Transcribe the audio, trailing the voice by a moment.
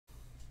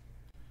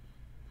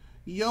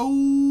Yo,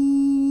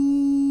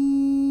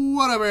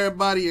 what up,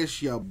 everybody?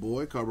 It's your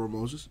boy, Carver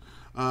Moses,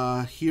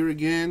 here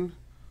again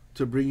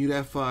to bring you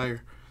that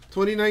fire.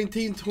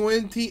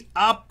 2019-20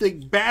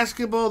 Optic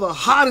basketball, the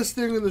hottest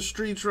thing in the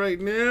streets right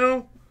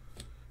now.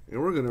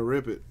 And we're going to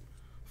rip it.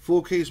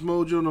 Full case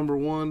mojo number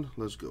 1.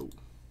 Let's go.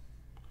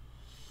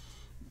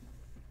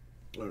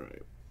 All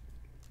right.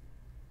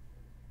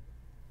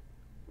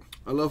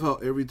 I love how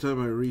every time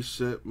I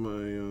reset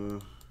my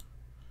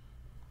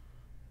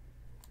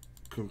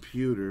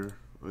computer,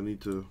 I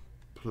need to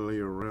play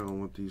around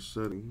with these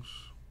settings.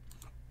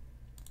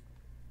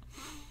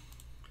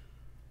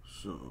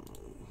 So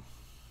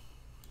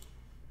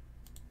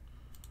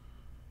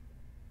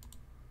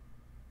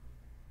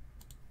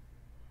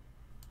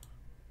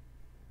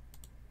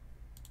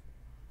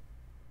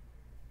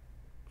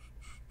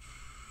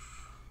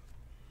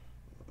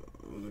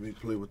let me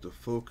play with the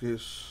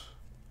focus.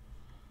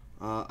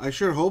 I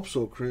sure hope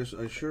so, Chris.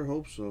 I sure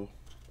hope so.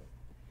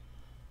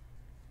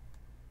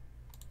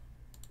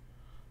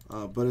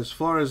 But as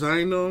far as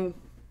I know,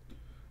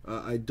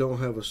 I don't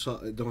have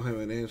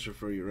an answer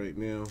for you right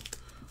now.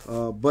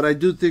 But I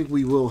do think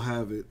we will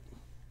have it.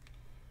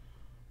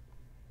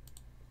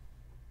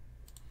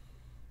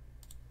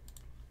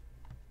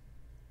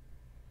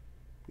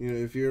 You know,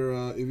 if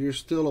you're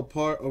still a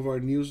part of our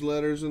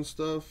newsletters and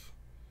stuff,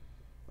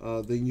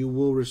 then you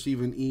will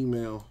receive an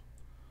email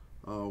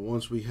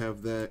once we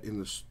have that in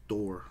the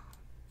store.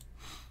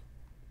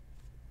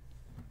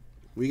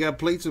 We got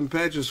Plates and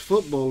Patches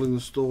football in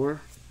the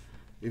store,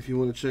 if you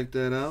want to check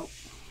that out.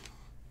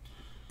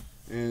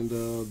 And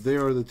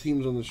there are the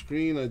teams on the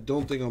screen. I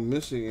don't think I'm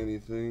missing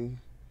anything.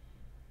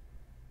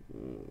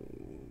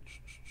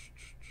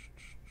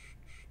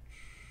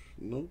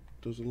 Nope,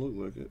 doesn't look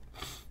like it.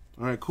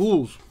 All right,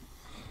 cool.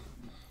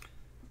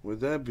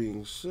 With that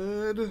being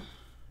said,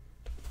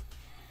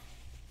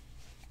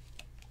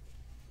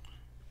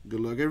 good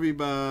luck,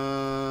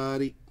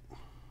 everybody.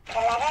 Good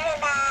luck,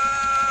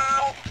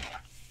 everybody.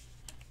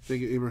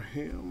 Thank you,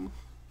 Abraham.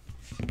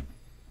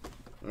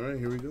 All right,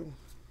 here we go.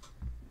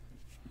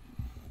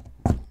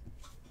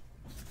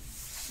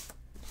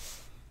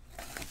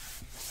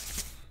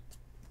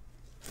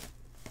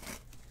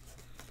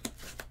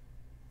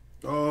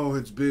 Oh,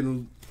 it's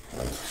been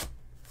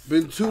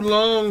too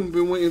long.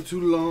 Been waiting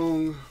too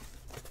long.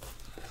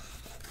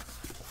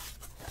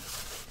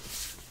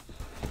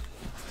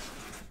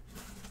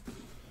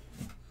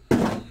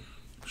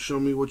 Show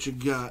me what you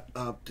got,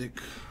 Optic.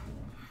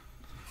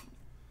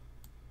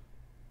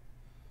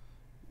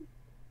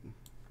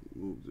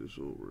 Move this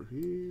over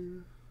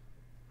here.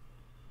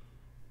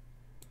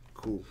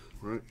 Cool,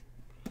 right?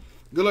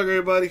 Good luck,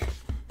 everybody.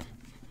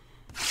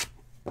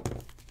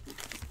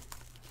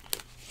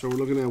 So we're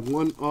looking at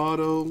 1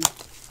 auto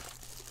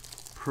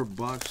per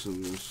box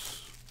in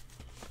this.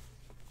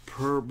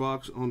 Per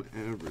box on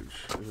average,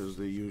 as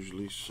they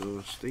usually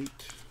state.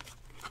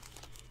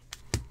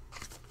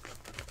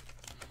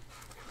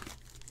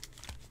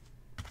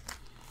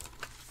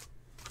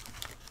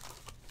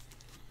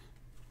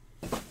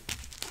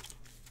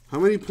 How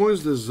many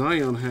points does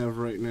Zion have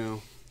right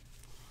now?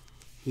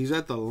 He's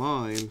at the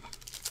line.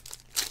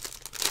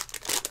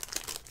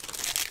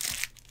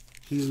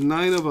 He's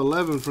 9 of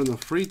 11 from the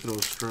free throw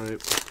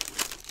stripe.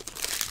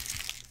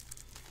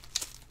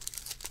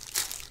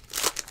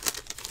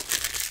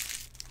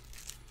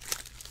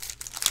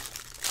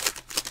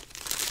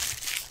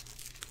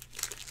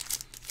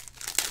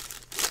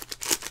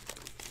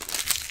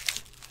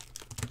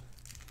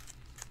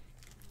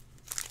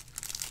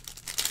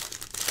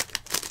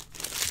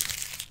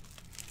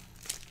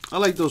 I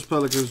like those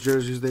Pelicans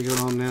jerseys they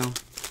got on now.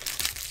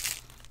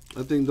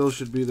 I think those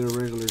should be their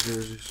regular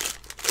jerseys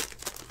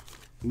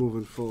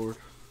moving forward.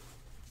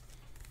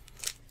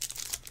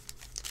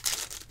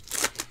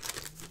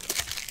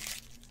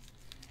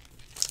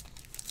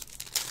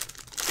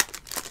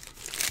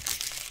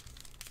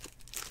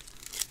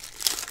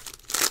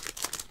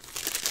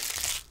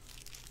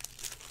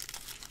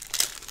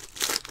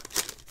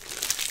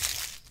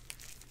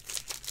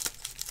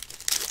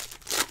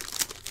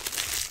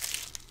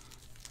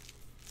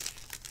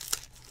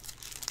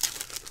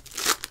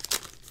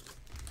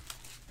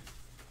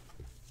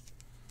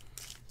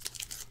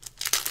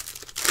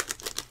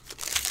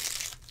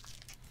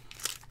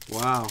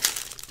 Wow.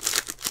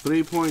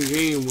 3-point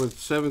game with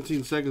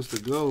 17 seconds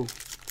to go.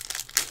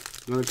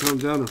 Gonna come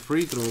down to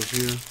free throws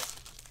here.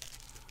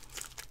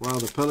 Wow,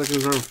 the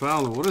Pelicans aren't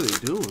fouling. What are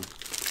they doing?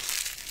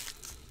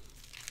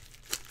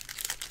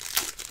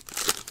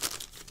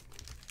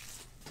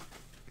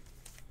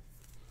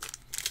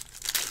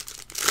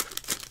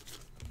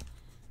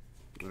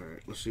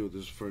 Alright, let's see what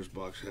this first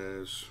box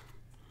has.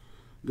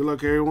 Good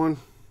luck, everyone.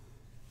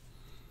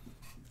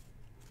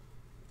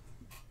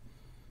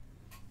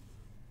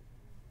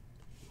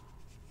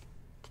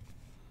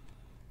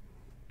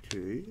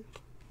 Okay.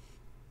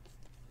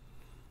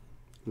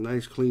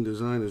 Nice clean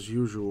design as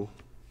usual.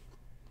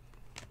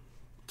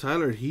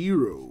 Tyler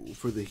Hero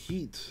for the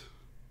Heat.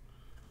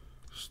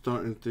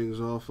 Starting things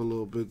off a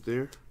little bit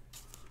there.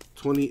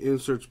 20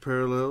 inserts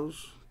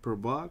parallels. per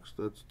box.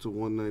 That's to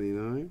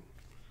 199.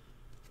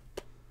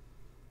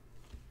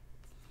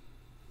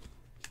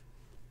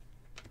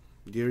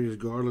 Darius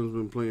Garland's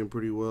been playing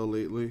pretty well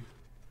lately.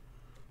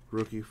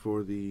 Rookie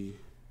for the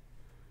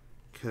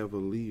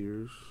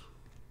Cavaliers.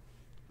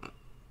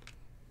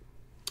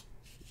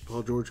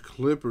 Paul George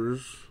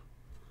Clippers.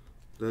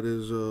 That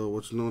is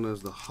what's known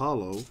as the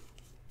Hollow.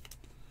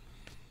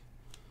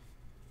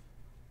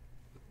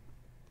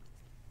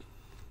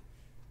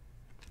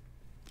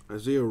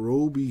 Isaiah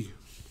Roby.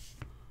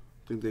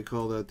 I think they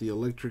call that the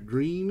Electric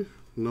Green.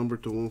 Number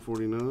to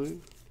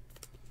 149.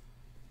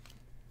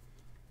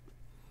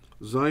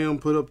 Zion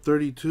put up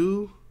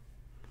 32.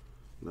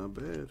 Not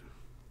bad.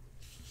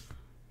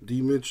 D.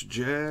 Mitch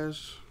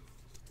Jazz.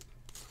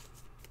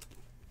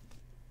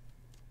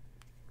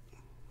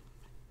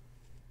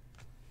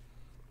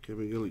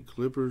 Kevin Gilly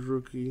Clippers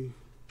rookie.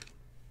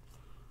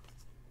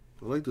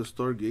 I like the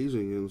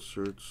stargazing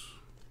inserts.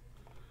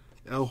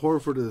 Al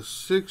Horford the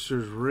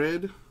Sixers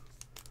red,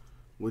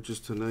 which is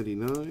to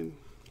 99.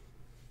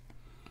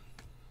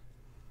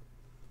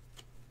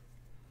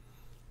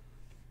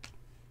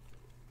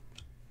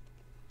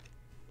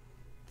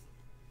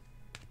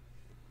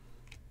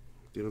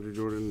 DeAndre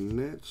Jordan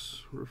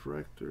Nets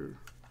refractor,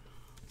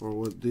 or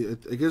what?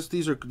 I guess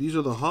these are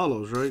the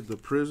hollows, right? The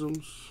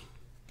prisms.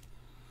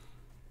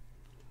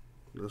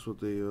 That's what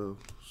they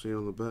say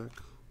on the back.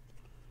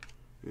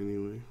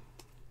 Anyway,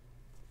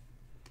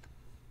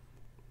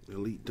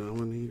 Elite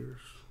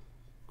Dominators,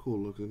 cool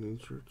looking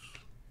inserts.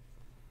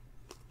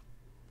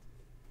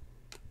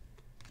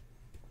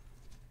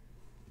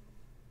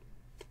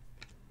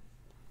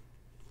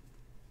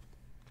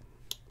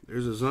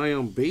 There's a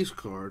Zion base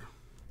card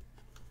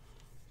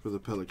for the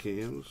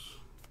Pelicans.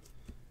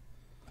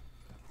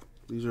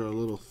 These are a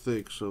little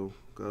thick, so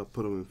gotta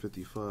put them in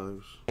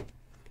 55s.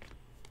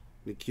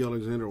 Nikhil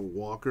Alexander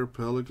Walker,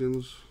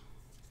 Pelicans.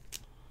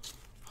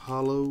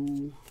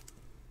 Hollow.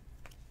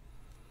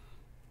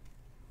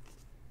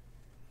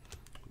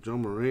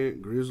 John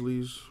Morant,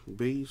 Grizzlies,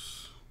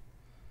 base.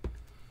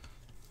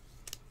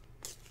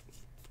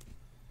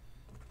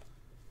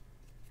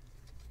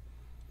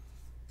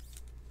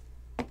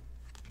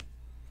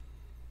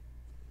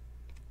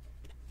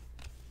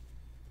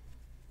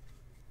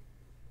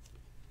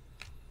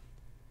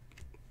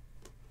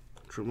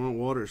 Tremont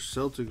Waters,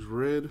 Celtics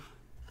red,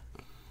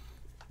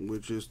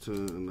 which is to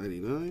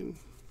 99.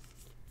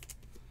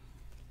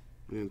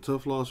 And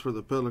tough loss for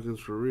the Pelicans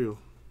for real.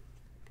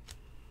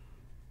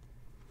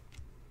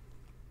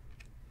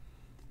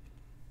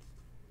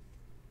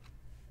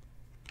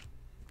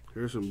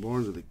 Harrison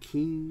Barnes of the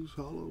Kings,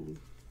 hollow.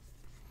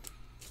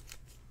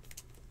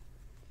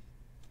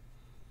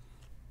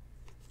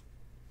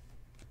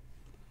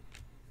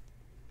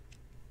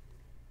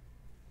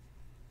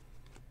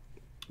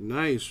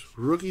 Nice.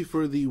 Rookie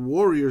for the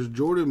Warriors,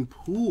 Jordan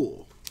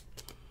Poole,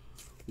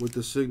 with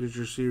the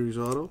Signature Series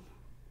auto.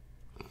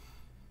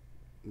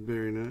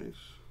 Very nice.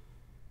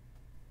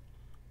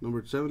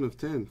 Numbered 7 of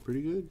 10.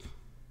 Pretty good.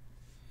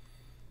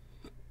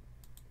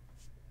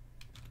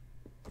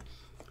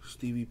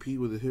 Stevie P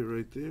with a hit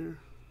right there.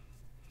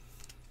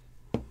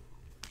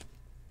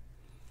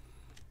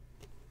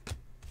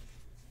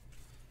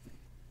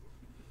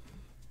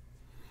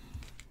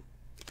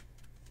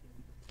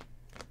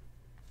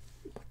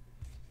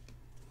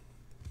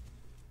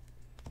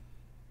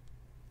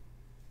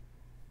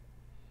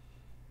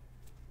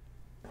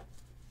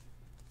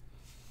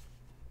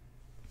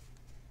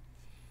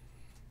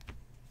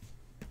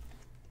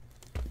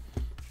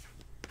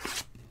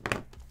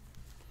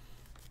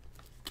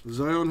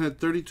 Zion had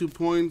 32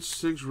 points,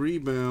 6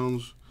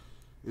 rebounds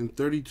in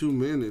 32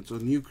 minutes, a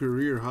new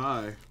career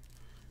high.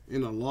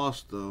 In a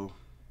loss, though.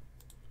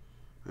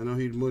 I know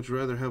he'd much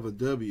rather have a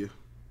W.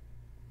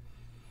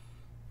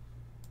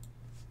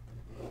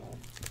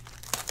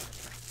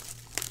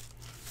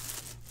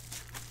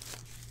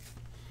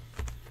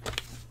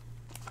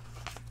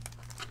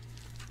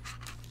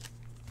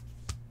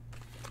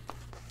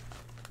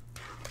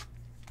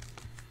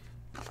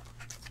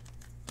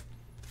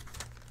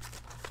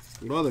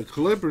 Well, the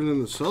Clippers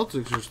and the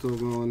Celtics are still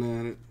going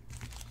at it.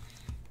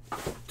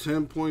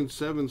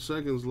 10.7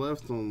 seconds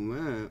left on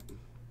that.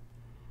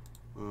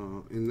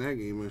 In that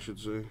game, I should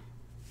say.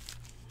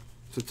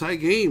 It's a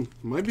tight game.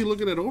 Might be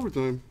looking at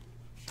overtime.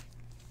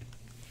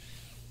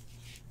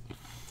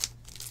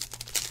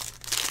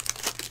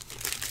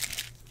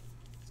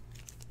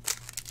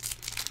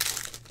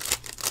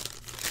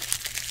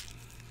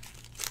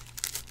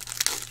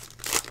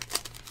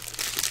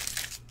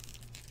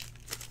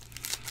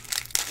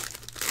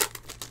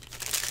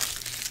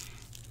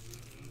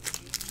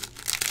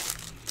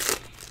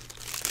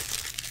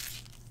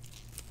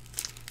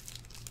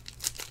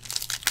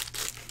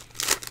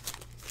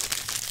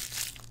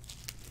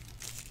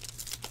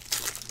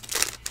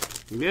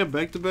 Yeah,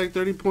 back-to-back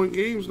 30-point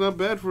games. Not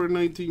bad for a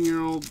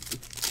 19-year-old.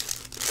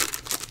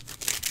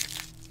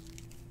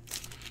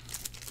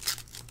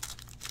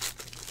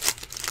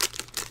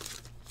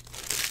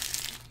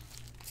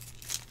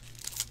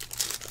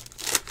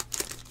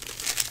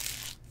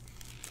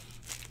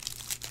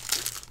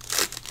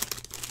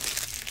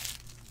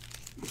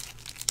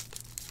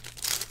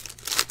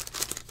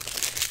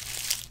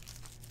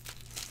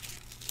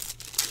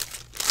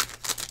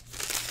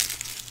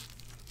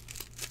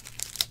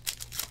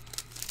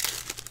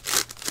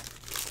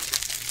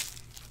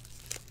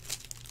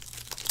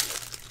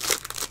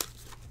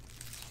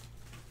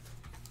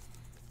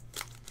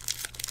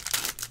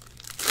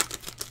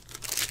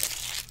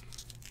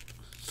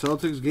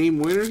 Celtics game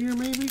winner here,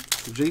 maybe?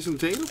 Jason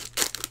Tatum?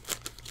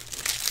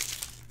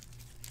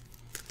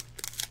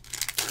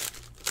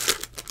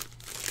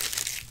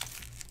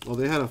 Well,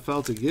 they had a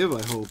foul to give,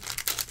 I hope.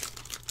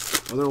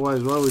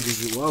 Otherwise, why would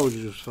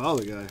you just foul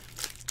the guy?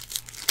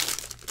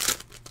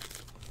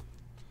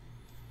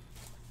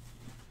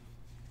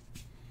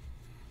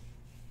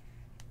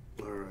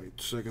 All right,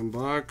 second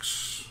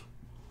box.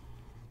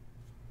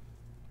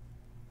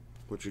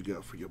 What you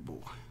got for your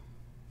boy?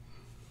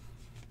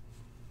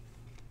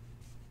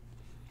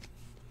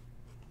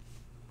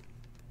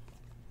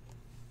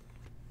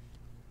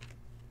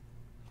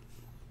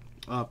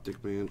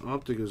 Optic, man.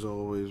 Optic is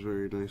always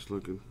very nice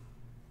looking.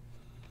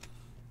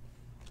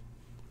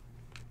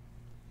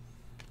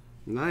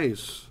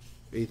 Nice.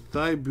 A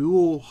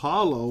Thibault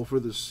hollow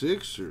for the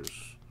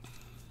Sixers.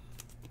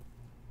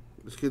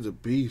 This kid's a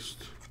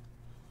beast.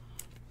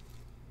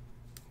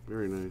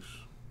 Very nice.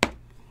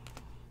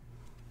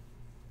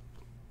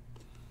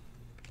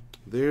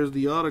 There's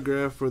the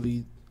autograph for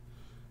the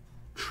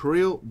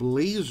Trail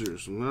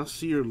Blazers.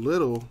 Nasir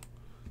Little,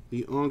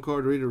 the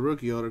on-card rated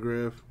rookie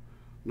autograph.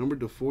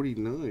 Numbered to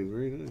 49.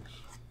 Very nice.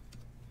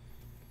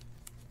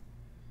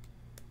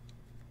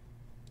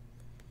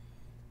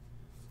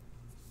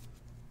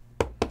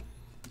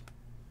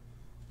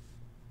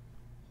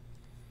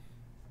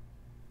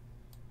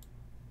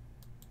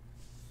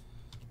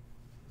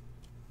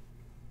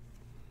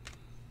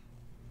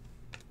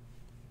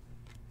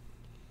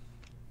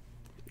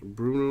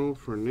 Bruno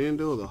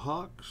Fernando, the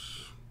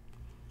Hawks,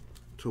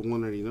 to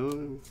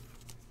 199.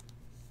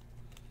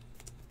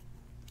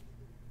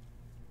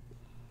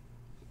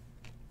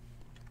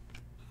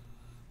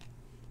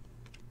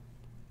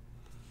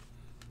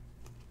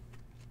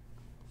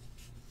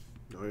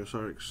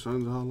 Sorry,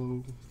 Suns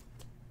hollow.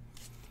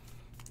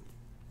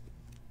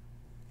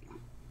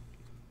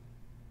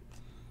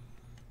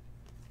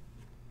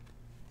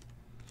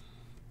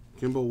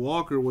 Kemba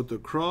Walker with the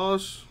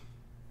cross.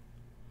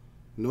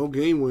 No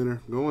game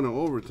winner. Going to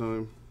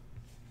overtime.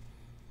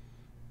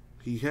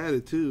 He had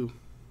it too.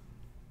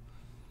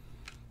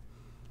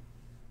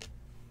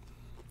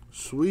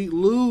 Sweet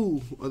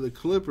Lou of the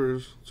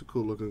Clippers. It's a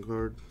cool looking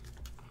card.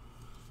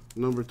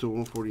 Number to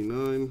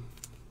 149.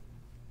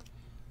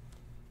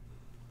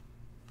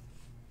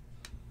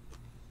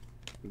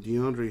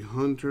 DeAndre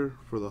Hunter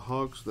for the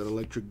Hawks, that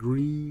electric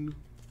green,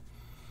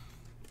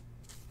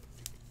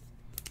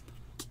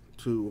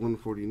 to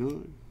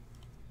 149.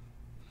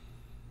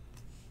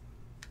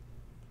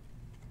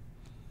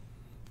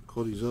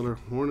 Cody Zeller,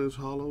 Hornets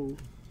hollow.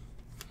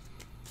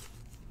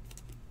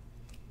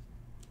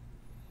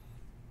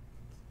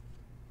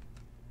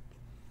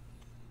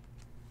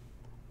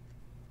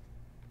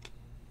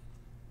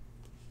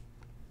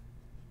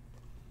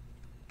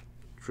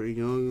 Trae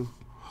Young,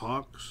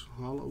 Hawks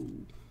hollow.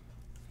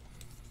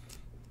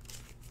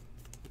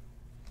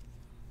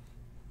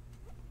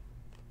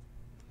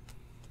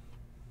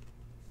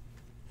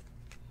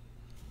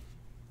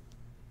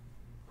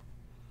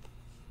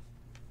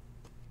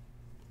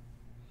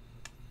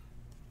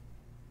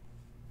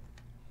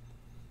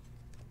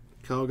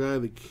 Cal Guy,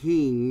 the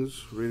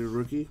Kings, rated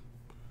rookie,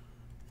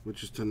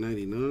 which is to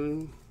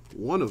 99.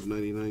 1 of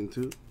 99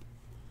 too.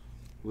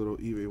 Little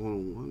eBay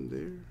 101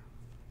 there.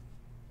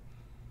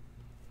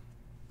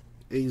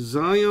 A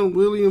Zion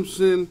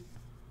Williamson,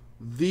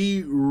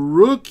 the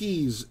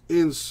rookies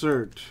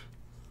insert.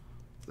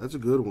 That's a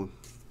good one.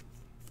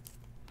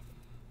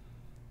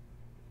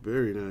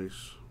 Very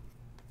nice.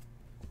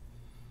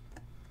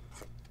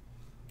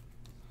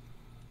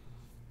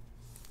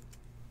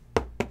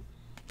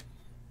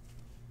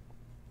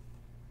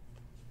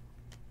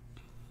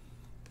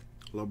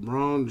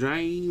 LeBron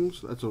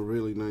James, that's a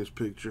really nice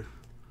picture.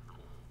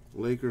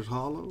 Lakers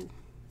hollow.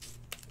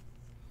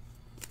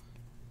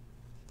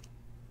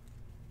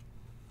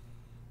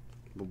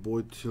 My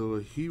boy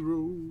Tilla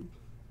Hero.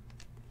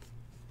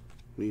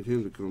 Need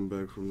him to come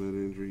back from that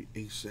injury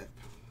ASAP.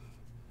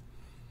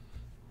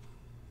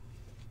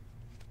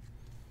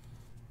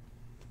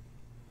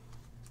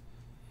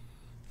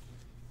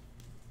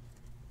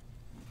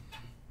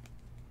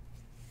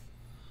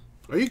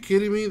 Are you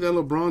kidding me? That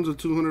LeBron's a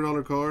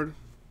 $200 card?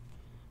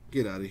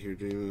 Get out of here,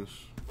 James.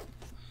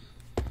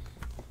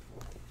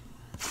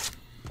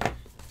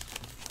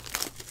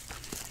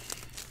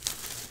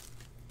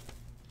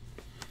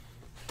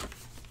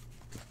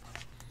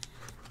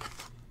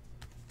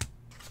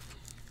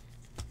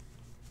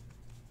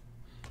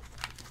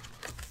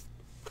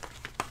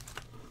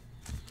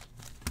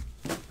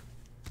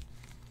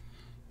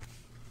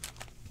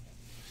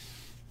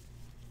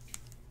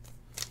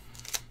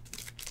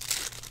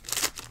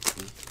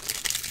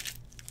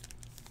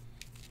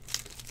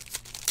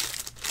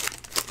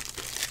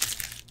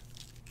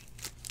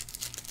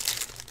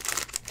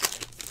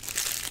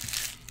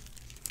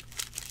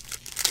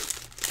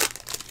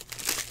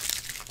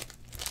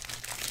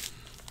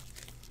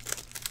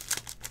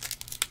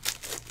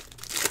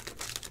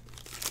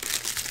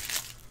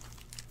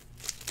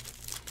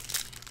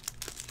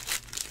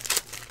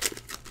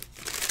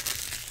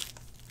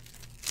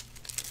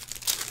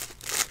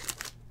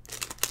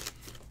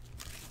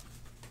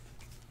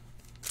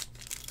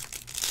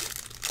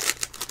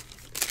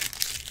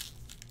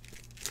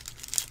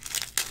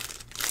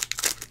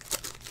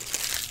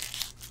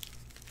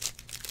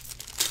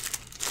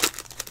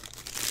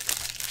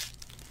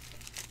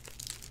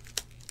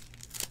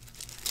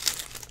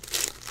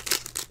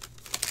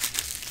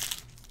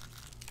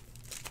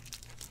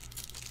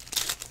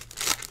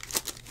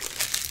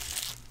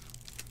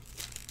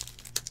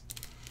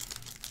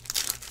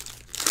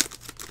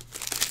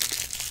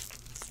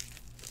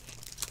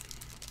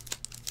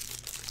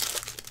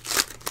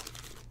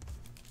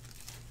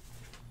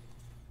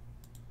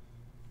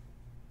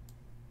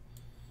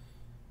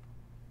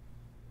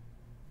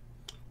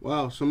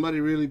 Wow,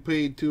 somebody really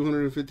paid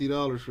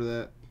 $250 for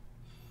that.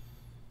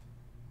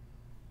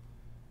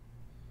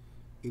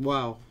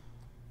 Wow.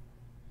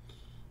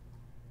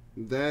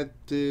 That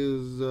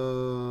is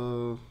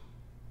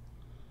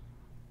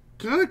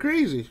kind of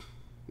crazy.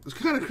 It's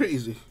kind of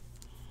crazy.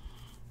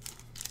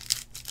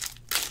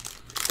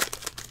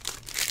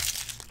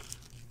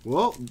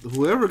 Well,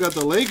 whoever got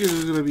the Lakers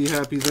is going to be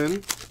happy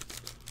then.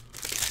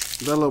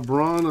 Got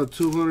LeBron a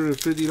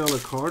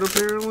 $250 card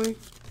apparently.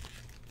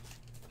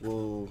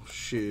 Whoa,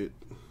 shit.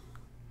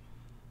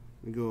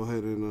 Let me go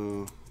ahead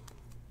and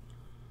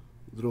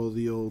throw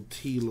the old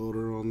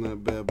T-loader on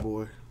that bad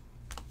boy.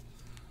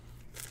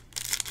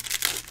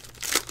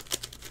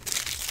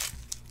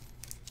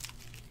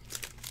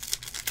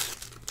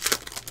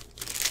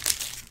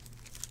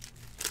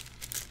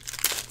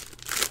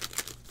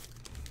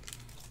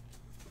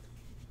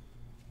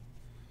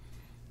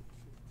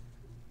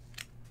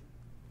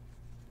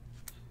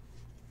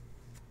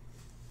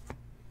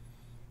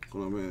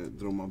 Well, I'm gonna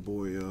throw my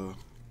boy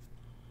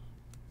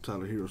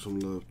Tyler Hero some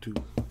love too.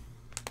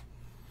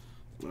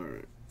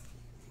 Alright.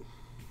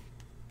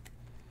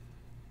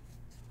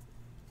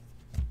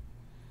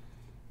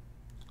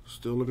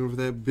 Still looking for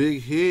that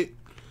big hit.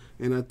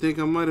 And I think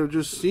I might have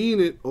just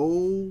seen it.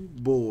 Oh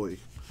boy.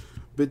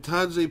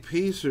 Bitadze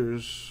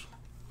Pacers.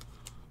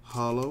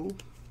 Hollow.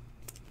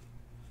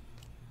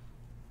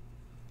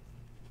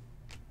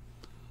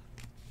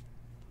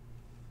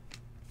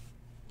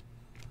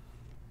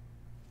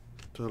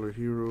 Tyler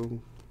Hero.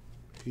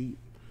 Heat.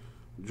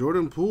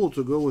 Jordan Poole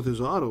to go with his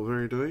auto.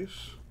 Very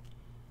nice.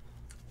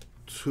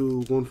 To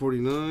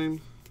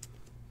 149.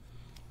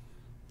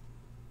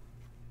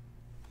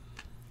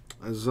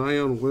 A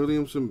Zion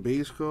Williamson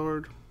base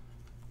card.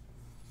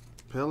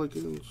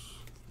 Pelicans.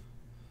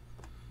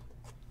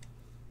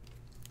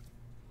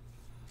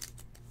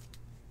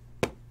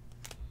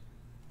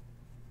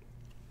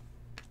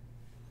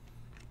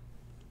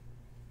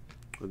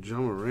 A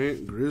John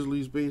Morant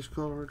Grizzlies base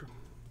card.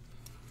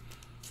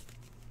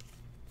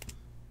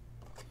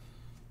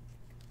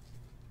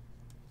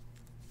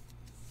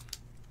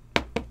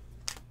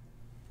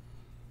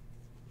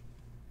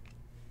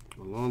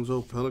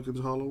 Alonzo Pelicans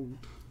hollow.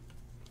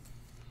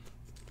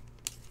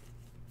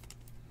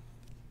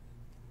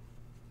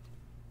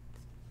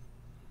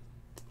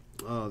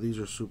 Oh, these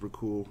are super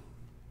cool.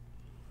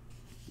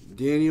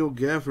 Daniel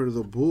Gafford,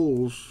 the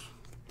Bulls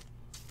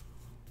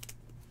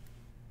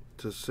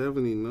to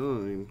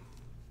 79.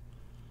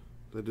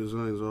 That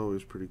design's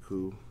always pretty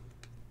cool.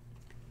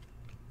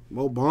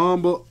 Mo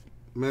Bamba,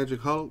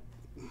 Magic Hollow.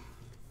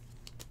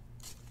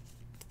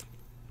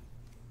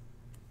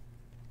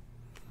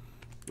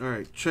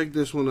 Alright, check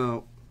this one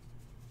out.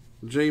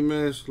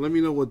 J-Mass, let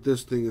me know what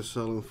this thing is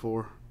selling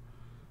for.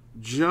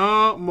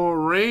 John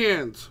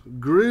Morant,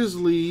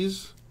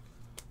 Grizzlies,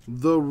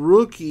 the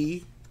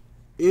rookie,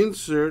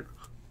 insert,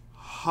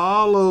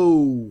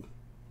 hollow.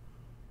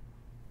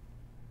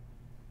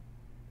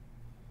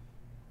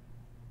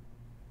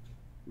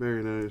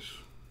 Very nice.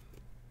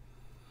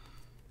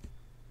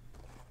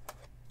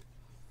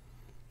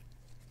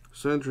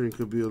 Centering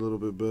could be a little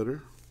bit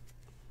better.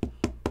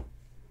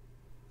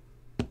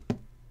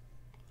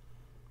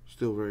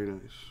 Still very nice.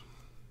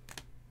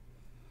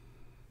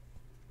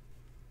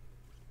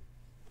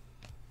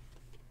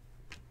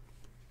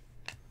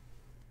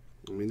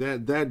 I mean,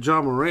 that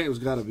John Morant's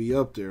got to be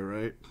up there,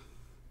 right?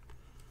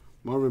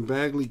 Marvin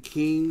Bagley,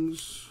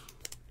 Kings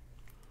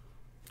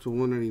to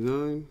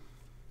 199.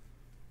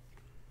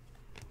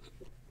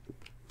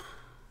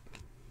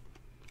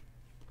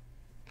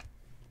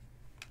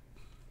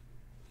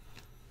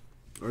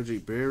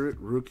 RJ Barrett,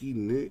 rookie,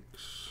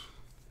 Knicks.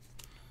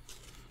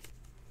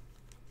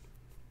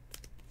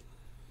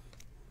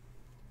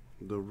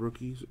 The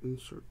rookies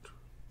insert.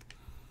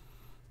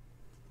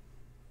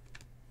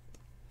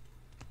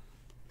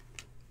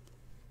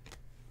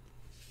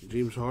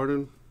 James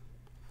Harden,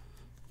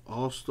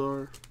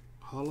 All-Star,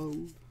 hollow.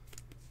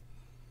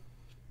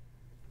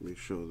 Let me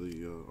show the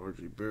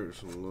RJ Barrett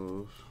some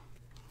love.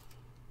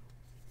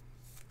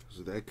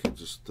 So that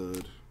kid's a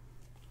stud.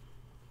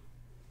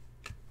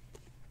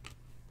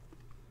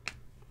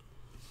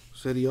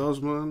 Cedi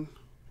Osman,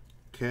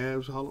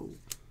 Cavs, hollow.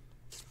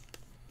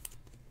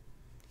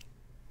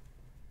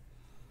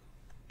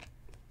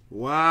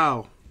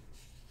 Wow,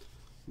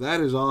 that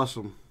is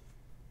awesome.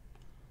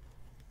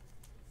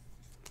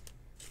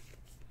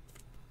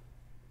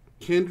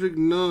 Kendrick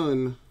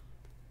Nunn,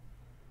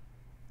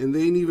 and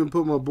they didn't even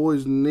put my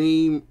boy's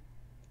name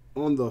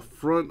on the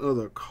front of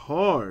the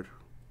card.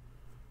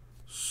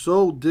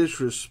 So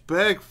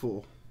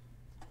disrespectful.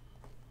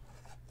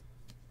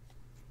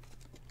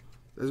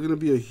 That's going to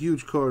be a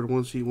huge card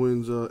once he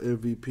wins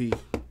MVP.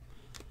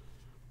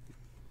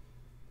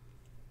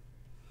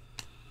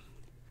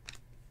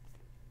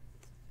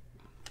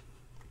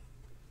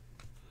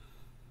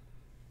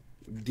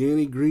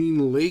 Danny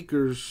Green,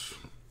 Lakers,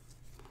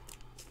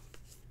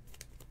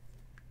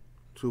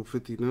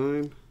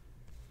 259.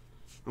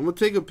 I'm going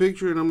to take a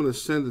picture and I'm going to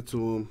send it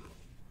to him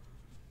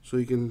so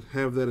he can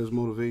have that as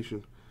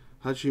motivation.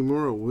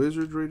 Hachimura,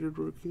 Wizards rated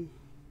rookie.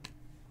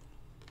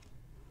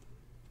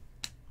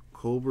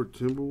 Colbert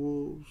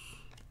Timberwolves.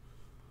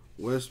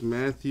 Wes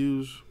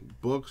Matthews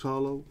Bucks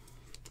Hollow.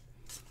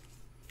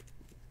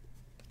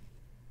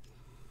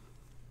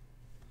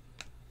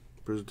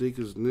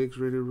 Brazdeikis Knicks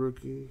rated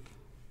rookie.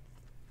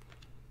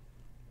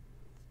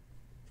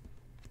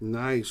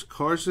 Nice.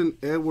 Carson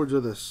Edwards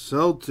of the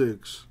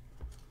Celtics.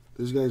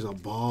 This guy's a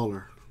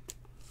baller.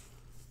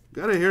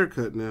 Got a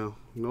haircut now.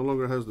 No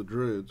longer has the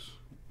dreads.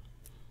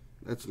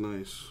 That's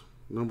nice.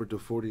 Number to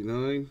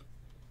 49.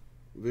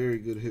 Very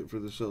good hit for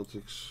the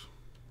Celtics.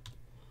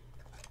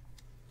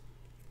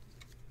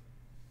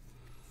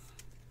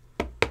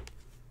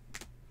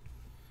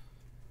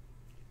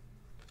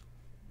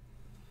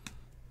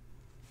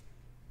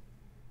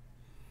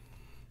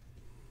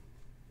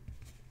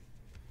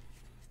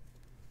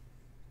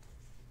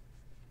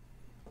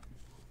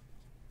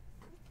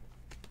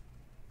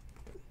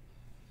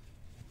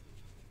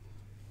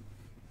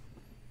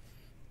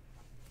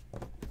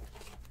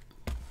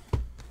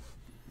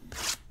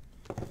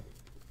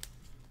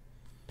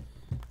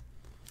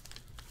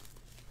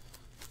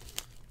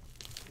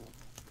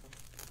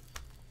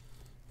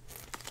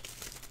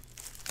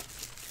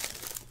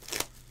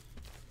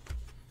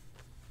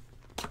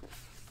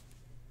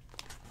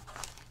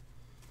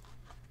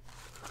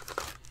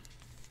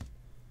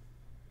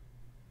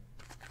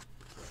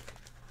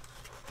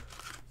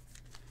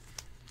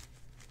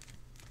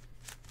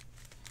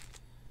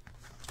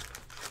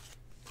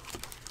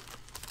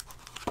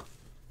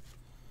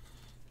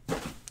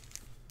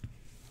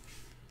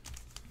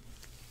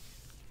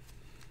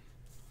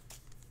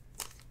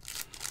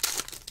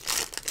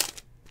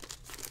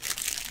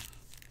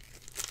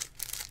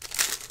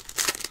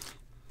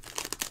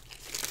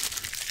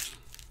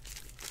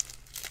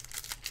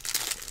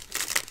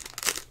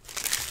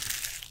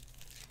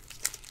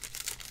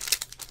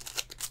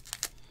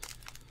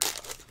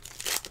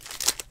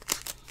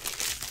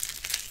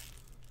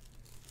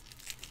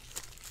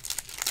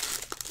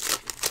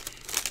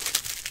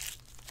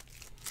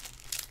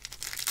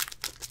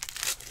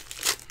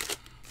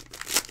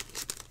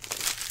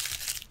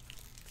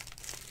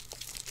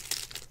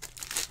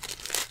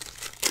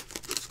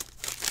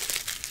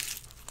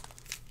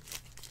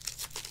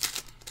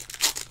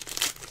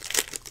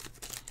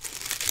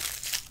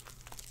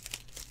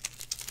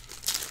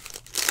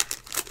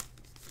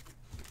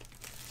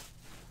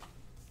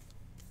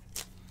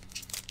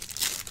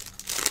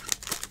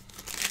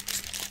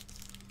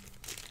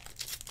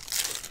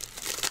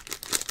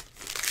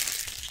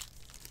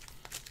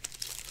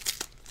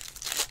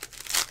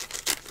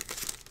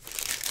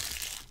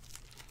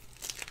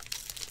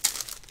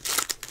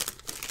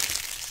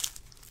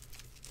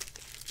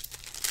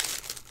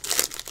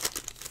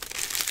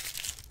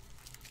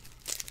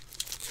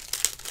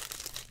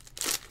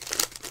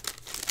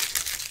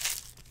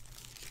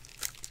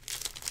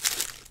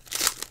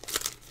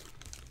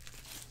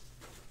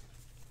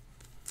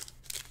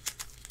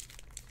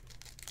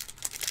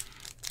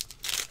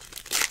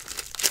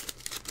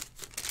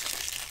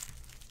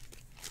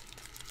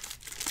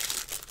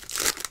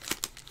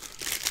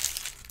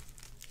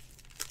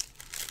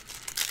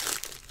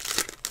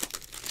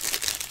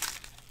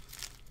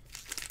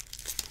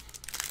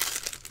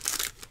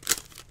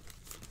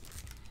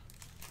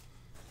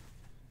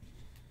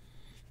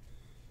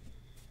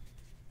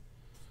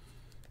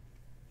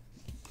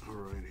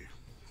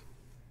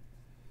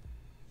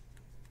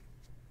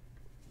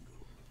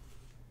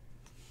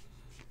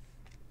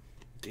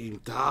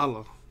 Dame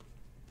Dollar.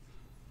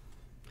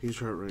 He's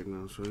hurt right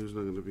now, so he's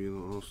not going to be in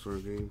the All-Star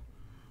game.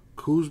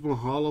 Kuzma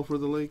Hollow for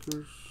the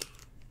Lakers.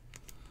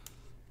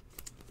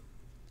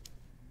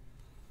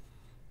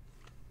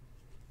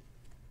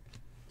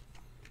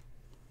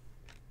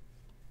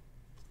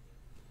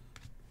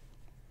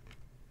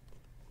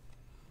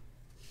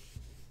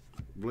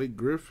 Blake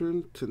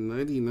Griffin to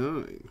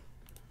 99.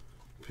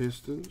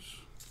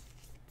 Pistons.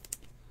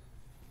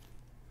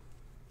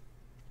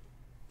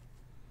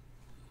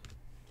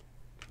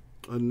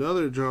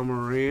 Another John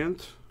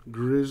Morant.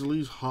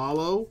 Grizzlies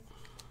Hollow.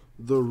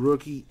 The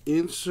rookie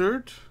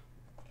insert.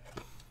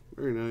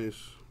 Very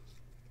nice.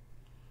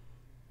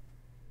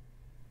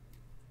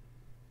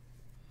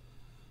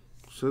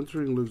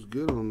 Centering looks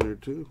good on there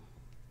too.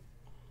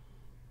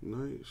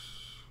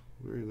 Nice.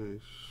 Very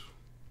nice.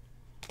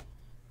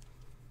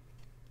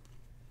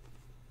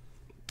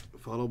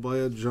 Followed by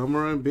a John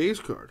Morant base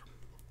card.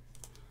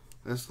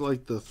 That's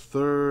like the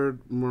third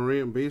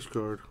Morant base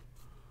card.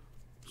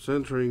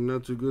 Centering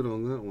not too good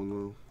on that one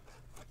though.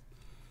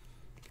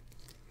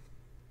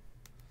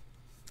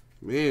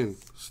 Man,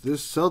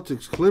 this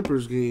Celtics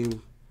Clippers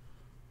game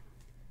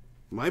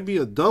might be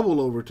a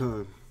double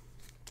overtime.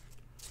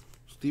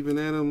 Steven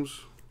Adams,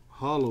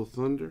 Hollow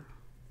Thunder.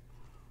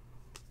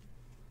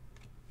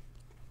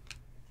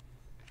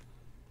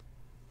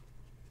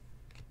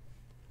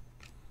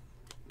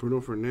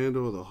 Bruno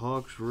Fernando of the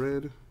Hawks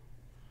Red,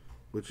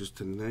 which is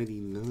to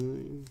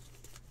 99.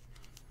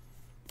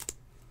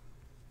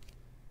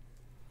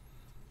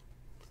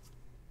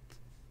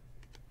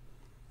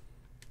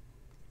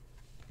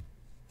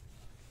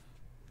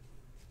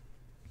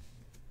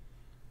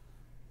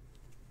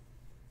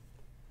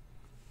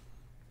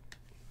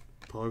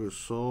 Paul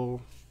Gasol,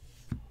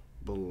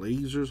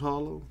 Blazers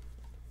holo.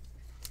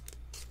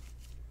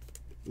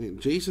 Man,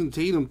 Jason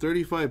Tatum,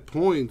 35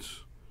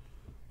 points.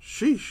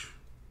 Sheesh.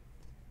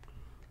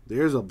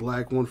 There's a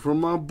black one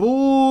from my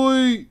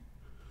boy.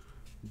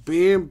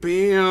 Bam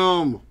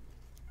Bam.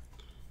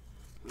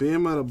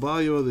 Bam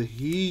Adebayo of the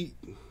Heat.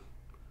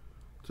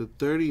 To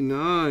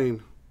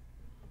 39.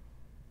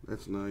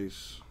 That's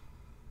nice.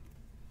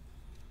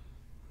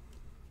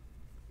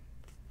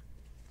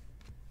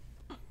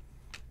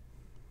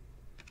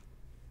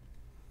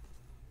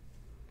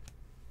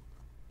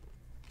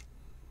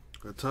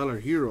 Got Tyler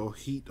Hero,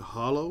 Heat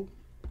holo.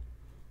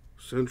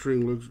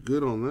 Centering looks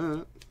good on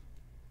that.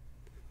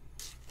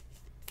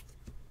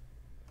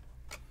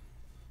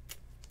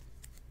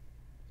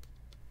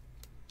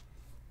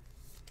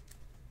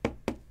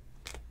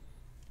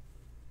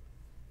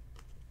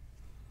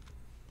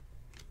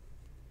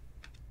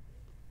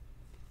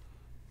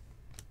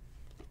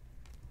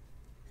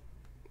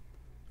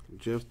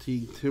 Jeff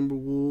Teague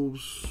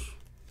Timberwolves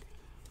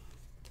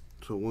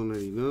to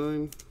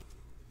 199.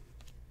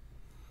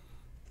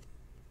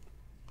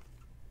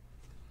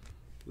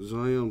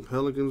 Zion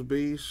Pelicans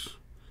base.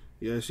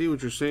 Yeah, I see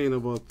what you're saying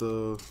about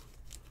the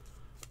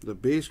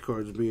base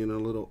cards being a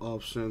little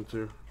off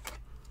center,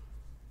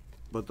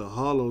 but the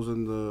holos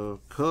and the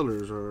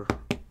colors are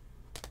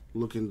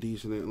looking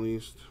decent at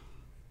least.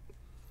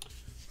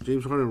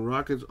 James Harden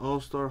Rockets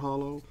All-Star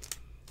holo.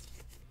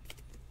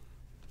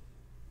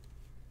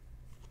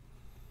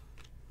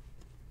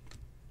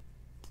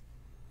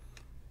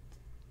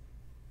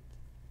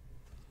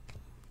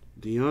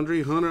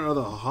 DeAndre Hunter of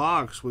the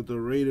Hawks with the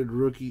rated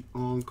rookie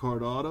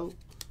on-card auto.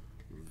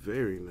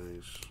 Very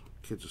nice.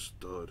 Kid's a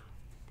stud.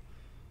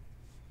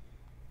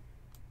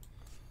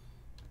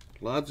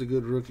 Lots of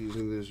good rookies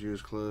in this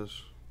year's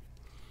class.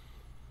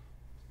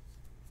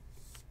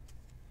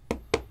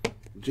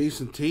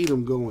 Jason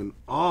Tatum going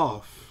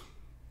off.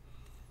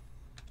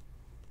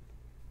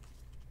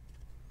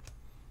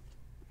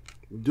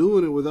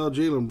 Doing it without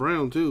Jaylen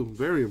Brown, too.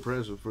 Very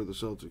impressive for the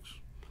Celtics.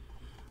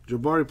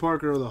 Jabari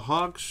Parker of the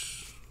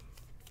Hawks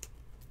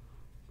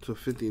to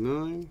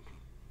 59.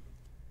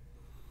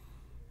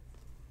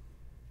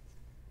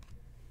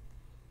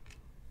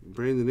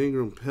 Brandon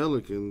Ingram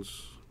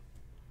Pelicans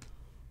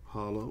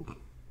holo.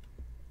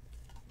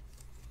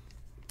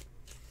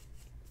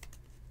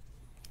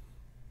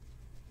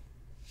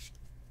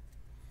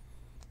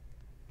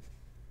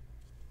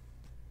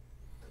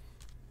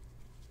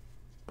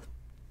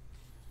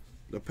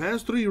 The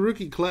past 3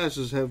 rookie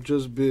classes have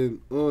just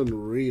been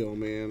unreal,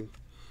 man.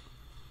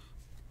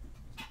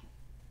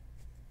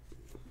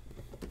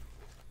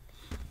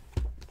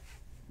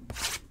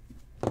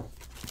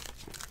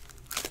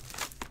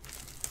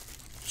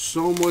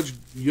 So much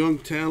young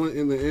talent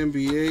in the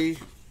NBA.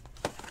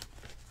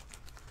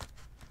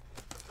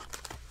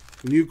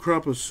 New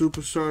crop of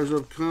superstars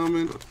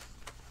upcoming.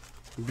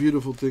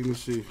 Beautiful thing to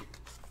see.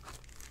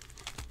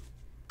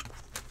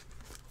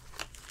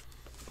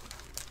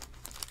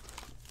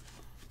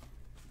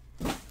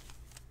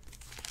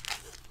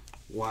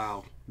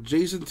 Wow.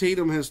 Jason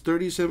Tatum has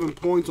 37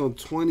 points on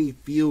 20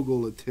 field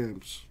goal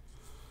attempts,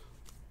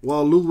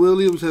 while Lou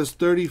Williams has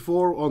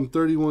 34 on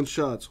 31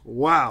 shots.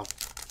 Wow.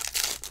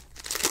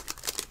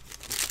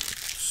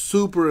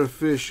 Super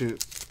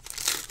efficient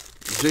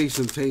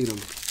Jason Tatum.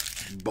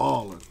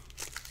 Balling.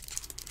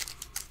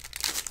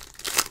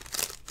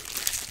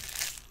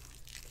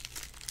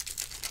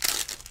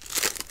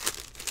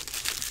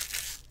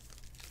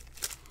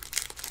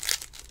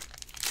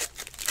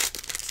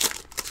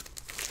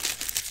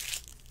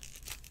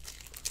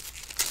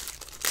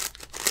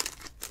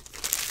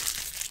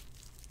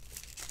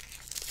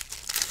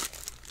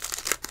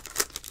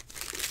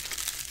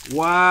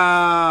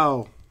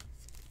 Wow.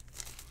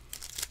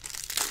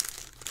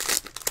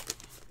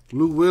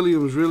 Lou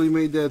Williams really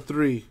made that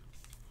 3.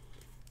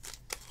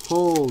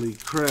 Holy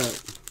crap.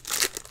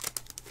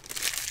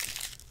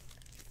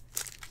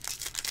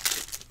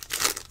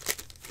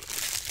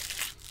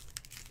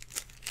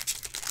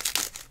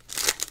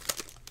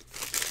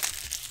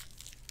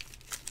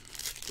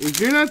 If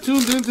you're not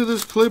tuned into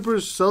this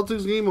Clippers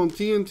Celtics game on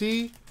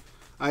TNT,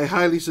 I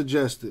highly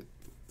suggest it.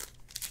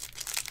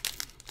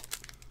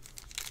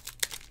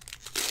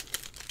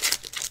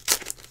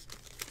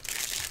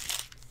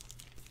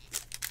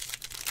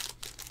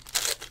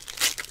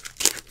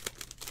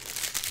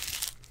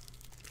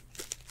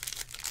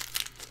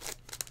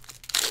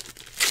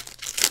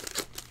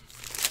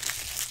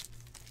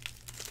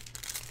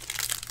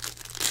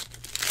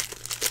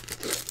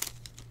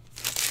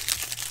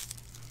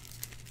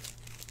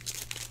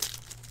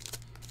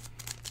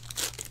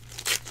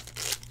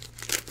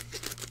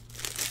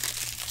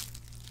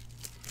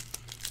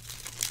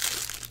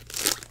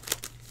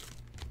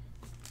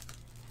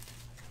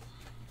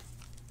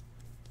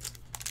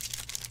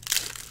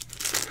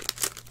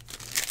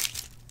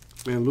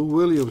 Man, Lou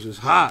Williams is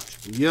hot,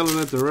 yelling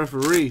at the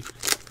referee,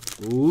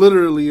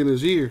 literally in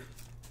his ear.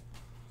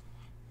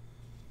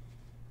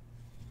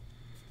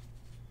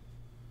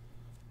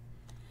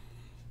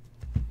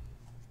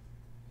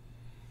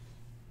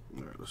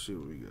 All right, let's see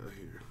what we got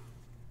here.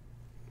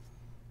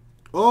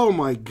 Oh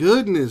my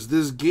goodness,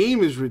 this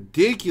game is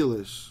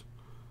ridiculous.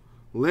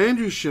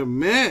 Landry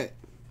Shamet,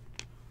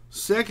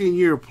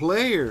 second-year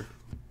player.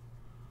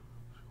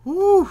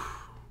 Whew.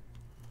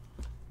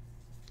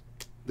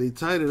 They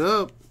tied it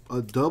up.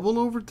 A double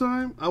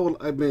overtime? I want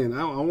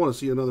to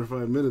see another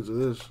 5 minutes of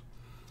this.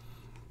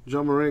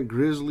 John Morant,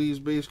 Grizzlies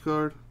base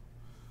card.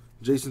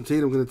 Jason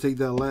Tatum going to take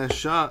that last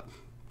shot.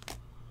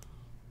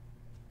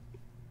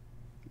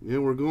 Yeah,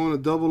 we're going to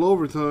double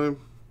overtime.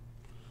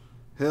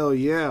 Hell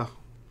yeah.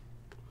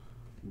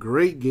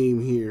 Great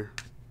game here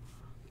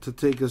to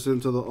take us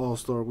into the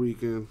All-Star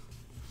weekend.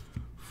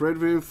 Fred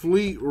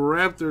VanVleet,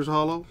 Raptors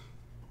holo.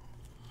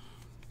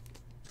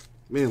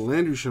 Man,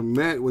 Landry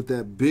Shamet with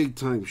that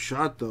big-time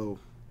shot, though.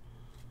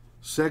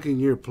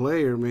 Second-year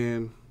player,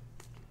 man.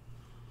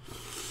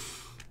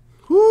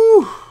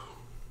 Whew.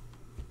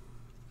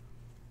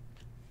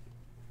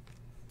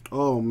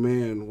 Oh,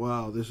 man.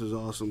 Wow, this is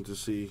awesome to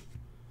see.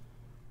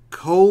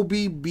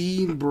 Kobe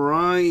Bean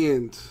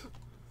Bryant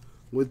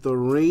with the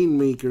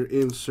Rainmaker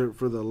insert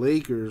for the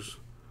Lakers.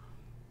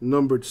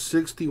 Numbered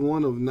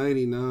 61 of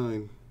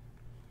 99.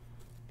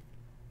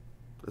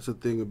 That's a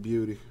thing of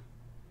beauty.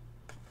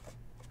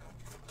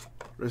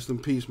 Rest in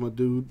peace, my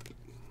dude.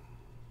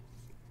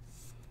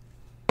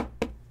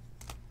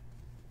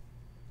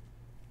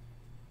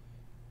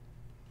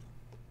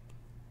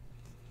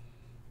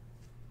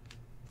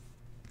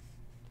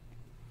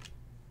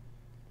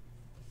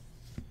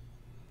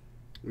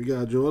 We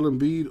got Joel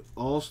Embiid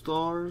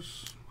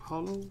All-Stars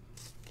holo.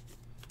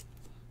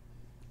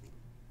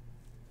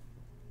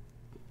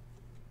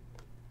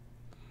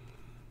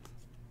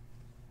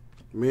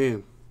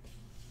 Man,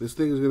 this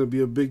thing is going to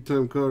be a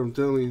big-time card, I'm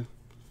telling you.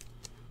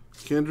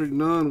 Kendrick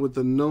Nunn with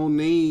the no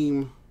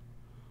name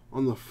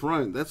on the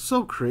front. That's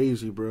so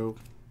crazy, bro.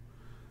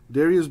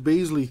 Darius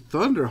Baisley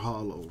Thunder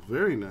holo.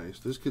 Very nice.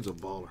 This kid's a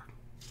baller.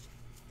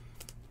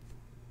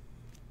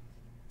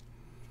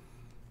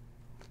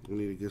 We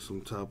need to get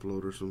some top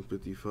loaders, some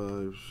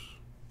 55s.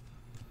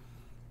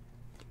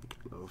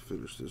 I'll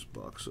finish this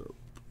box up.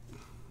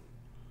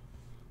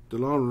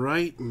 DeLon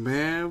Wright,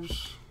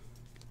 Mavs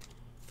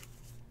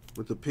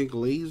with the pink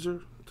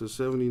laser to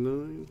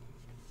 79.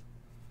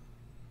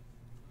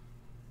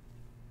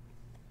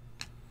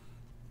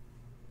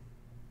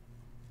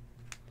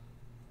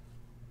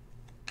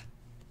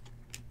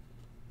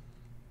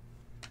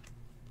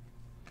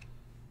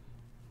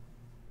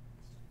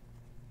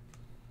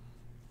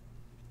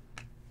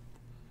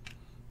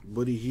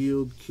 Buddy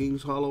Hield,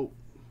 Kings holo.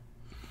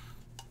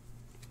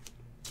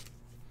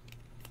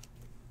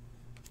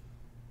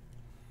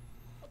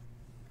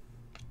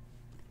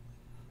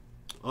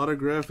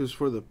 Autograph is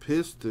for the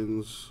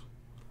Pistons.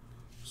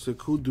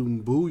 Sekou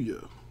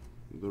Doumbouya,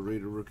 the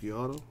Raider rookie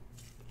auto.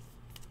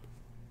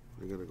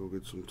 I gotta go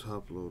get some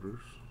top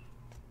loaders.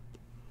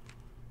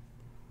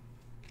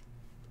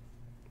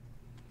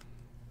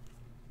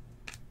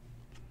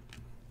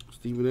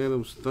 Steven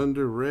Adams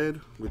Thunder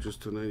Red, which is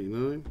to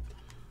 99.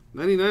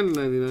 99 and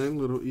 99,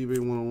 little eBay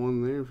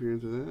 101 there if you're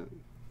into that.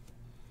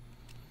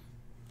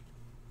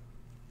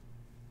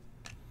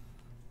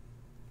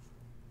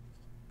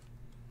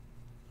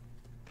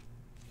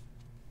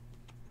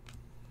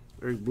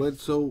 Eric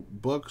Bledsoe,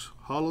 Bucks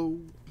holo.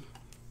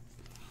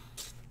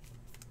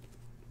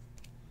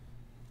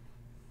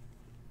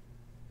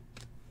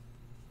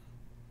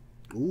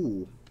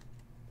 Ooh,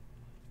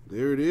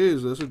 there it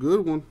is. That's a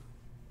good one.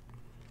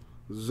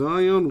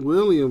 Zion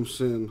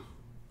Williamson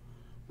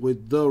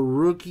with the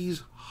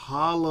Rookies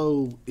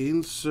holo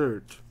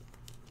insert.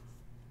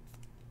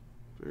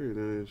 Very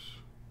nice.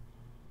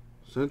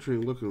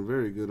 Centering looking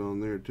very good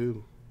on there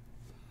too.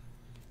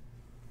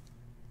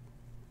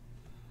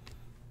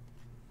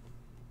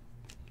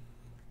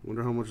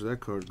 Wonder how much that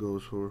card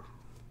goes for.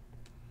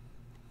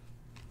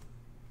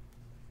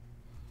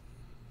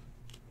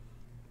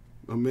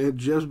 My man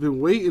Jeff's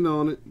been waiting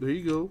on it. There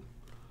you go.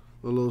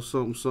 A little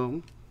something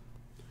something.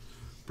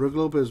 Brook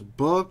Lopez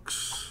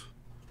Bucks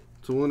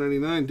to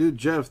 199. Dude,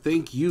 Jeff,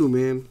 thank you,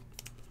 man.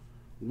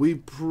 We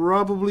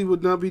probably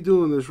would not be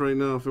doing this right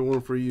now if it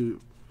weren't for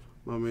you,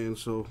 my man.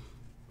 So,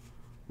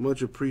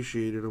 much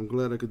appreciated. I'm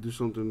glad I could do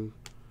something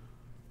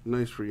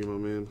nice for you, my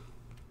man.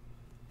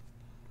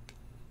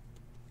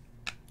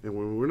 And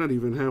we're not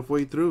even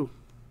halfway through.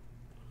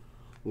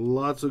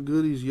 Lots of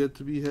goodies yet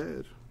to be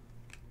had.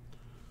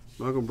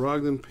 Malcolm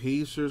Brogdon,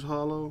 Pacers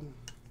holo.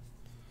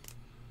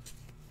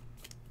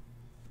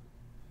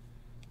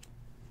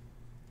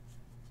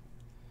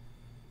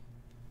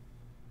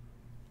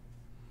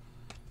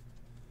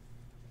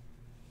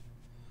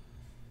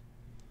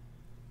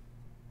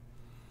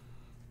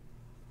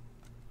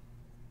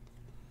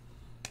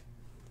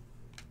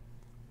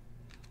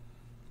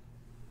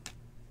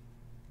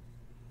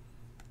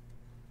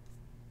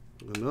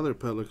 Another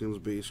Pelicans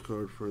base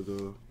card for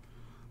the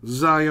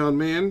Zion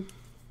man.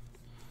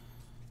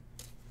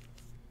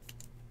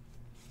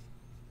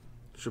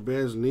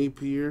 Shabazz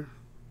Napier,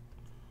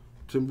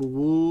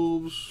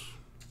 Timberwolves.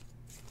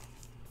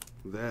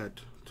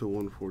 That to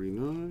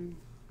 149.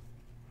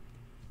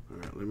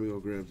 Alright, let me go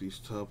grab these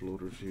top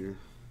loaders here.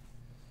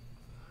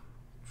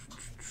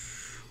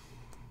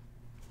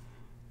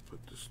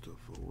 Put this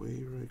stuff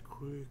away right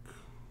quick.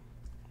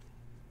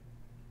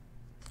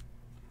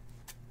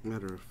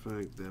 Matter of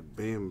fact, that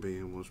Bam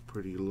Bam was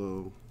pretty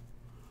low.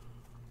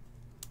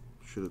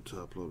 Should have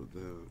top loaded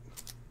that.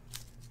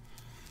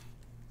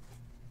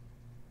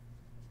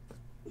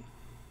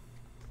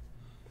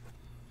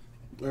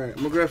 Alright,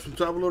 I'm gonna grab some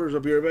top loaders. I'll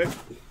be right back.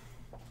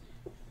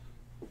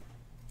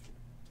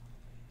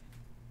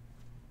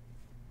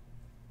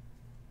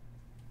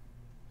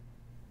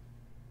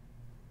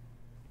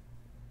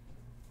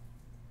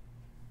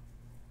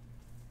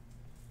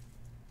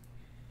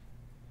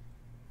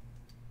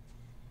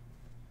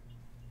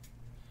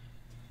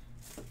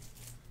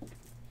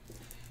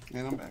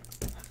 And I'm back.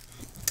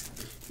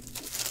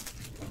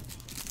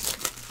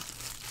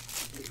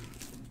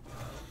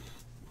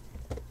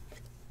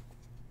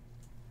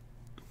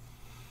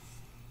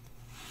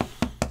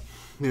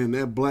 Man,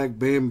 that black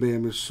Bam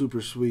Bam is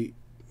super sweet.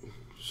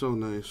 So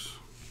nice.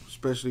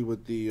 Especially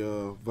with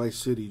the Vice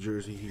City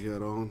jersey he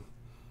got on.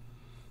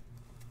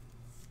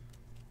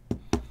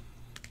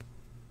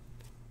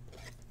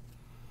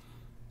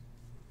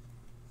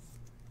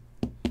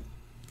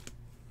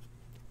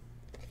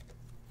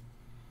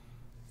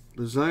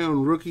 The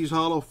Zion Rookies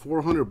Hollow,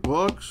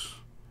 $400.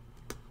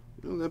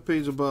 You know, that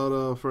pays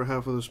about for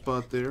half of the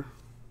spot there.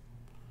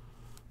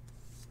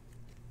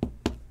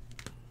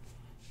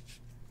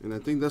 And I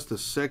think that's the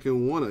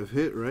second one I've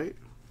hit, right?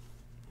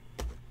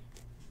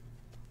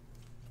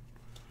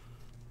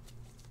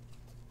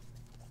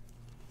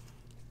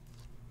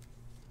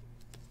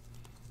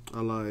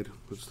 I lied.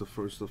 It's the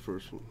first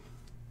one.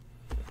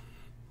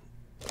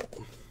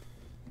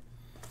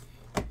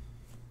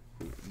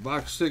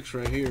 Box 6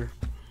 right here.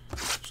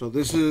 So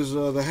this is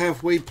the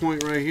halfway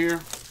point right here.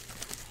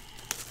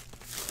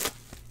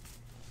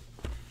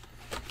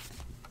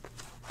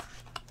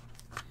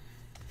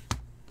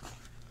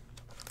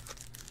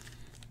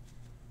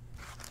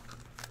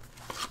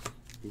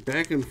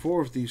 Back and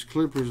forth, these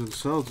Clippers and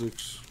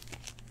Celtics.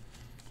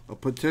 A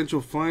potential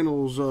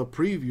finals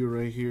preview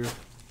right here.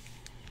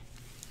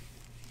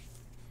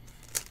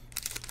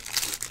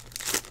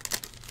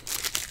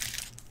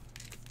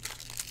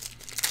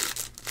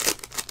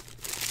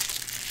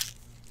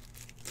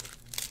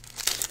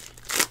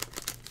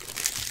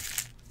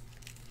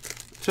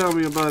 Tell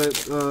me about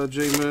it,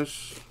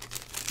 J-Mesh.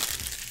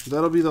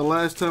 That'll be the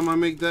last time I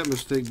make that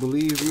mistake,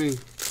 believe me.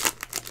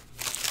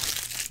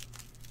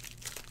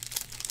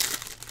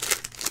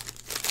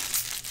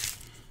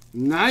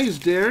 Nice,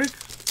 Derek.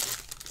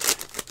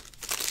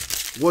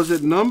 Was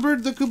it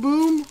numbered, the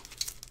Kaboom?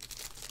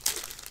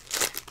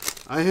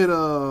 I hit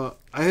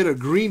a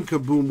green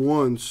Kaboom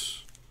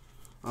once.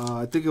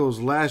 I think it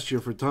was last year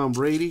for Tom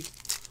Brady.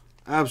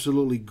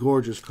 Absolutely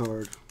gorgeous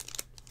card.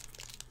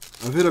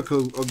 I've hit a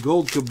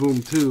gold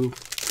Kaboom too.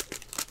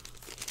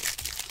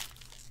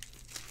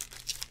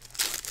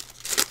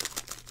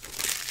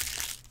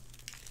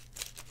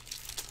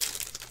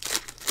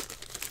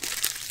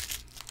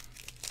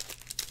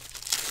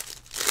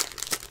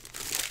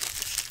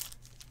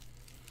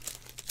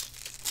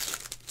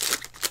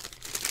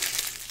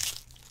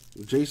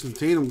 Jason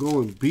Tatum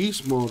going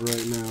beast mode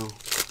right now.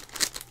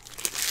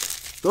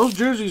 Those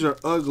jerseys are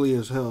ugly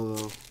as hell,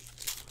 though.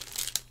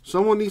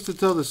 Someone needs to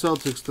tell the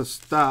Celtics to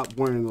stop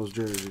wearing those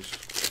jerseys.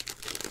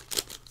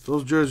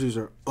 Those jerseys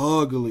are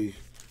ugly.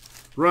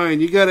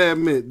 Ryan, you gotta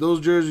admit, those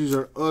jerseys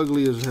are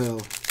ugly as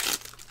hell.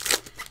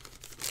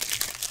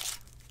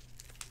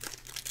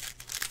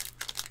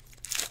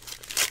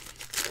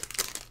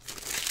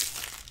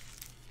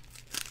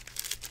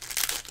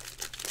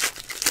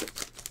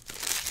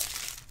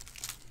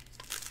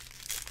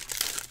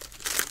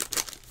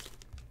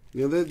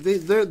 You know,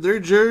 their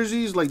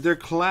jerseys, like their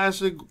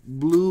classic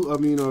blue,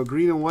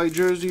 green and white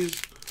jerseys,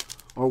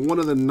 are one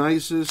of the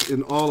nicest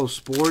in all of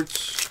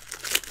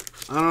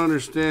sports. I don't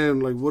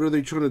understand, like, what are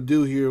they trying to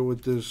do here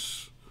with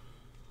this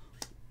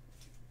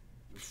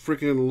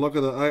freaking luck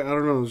of the eye? I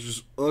don't know, it's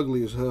just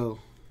ugly as hell.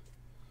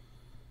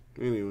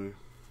 Anyway,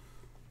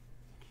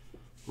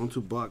 on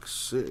to box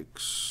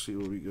 6. See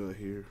what we got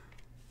here.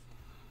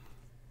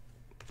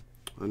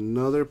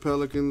 Another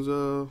Pelicans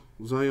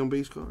Zion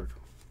base card.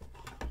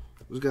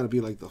 This got to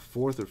be like the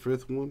 4th or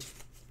 5th one.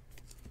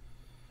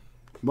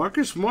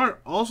 Marcus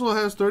Smart also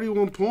has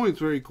 31 points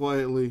very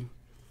quietly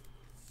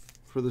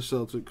for the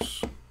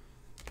Celtics.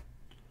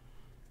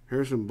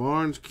 Harrison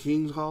Barnes,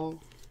 Kings Hollow.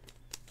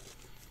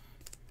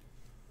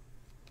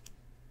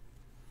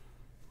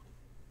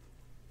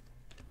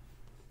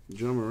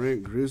 John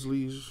Morant,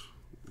 Grizzlies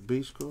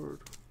base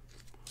card.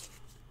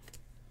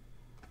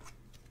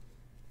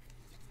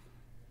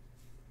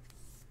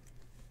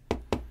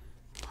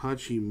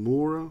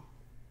 Hachimura.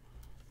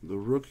 The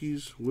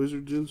Rookies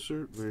Wizards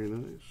insert. Very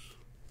nice.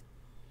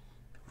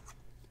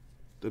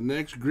 The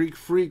next Greek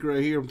Freak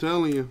right here, I'm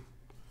telling you.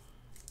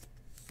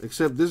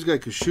 Except this guy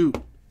could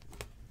shoot.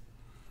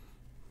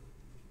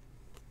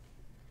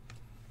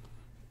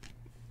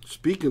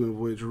 Speaking of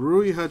which,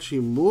 Rui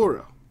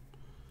Hachimura.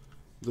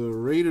 The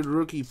rated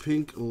rookie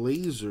pink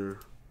laser,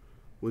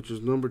 which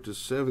is numbered to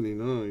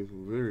 79.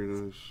 Very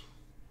nice.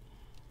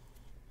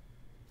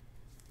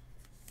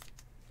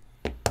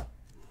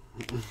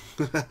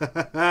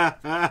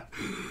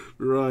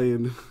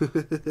 Ryan.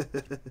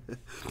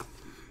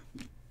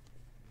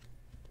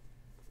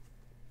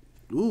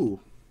 Ooh.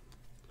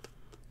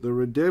 The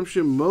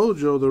Redemption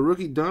Mojo, the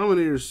Rookie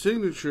Dominator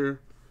signature,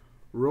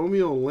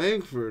 Romeo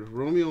Langford.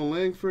 Romeo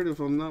Langford, if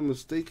I'm not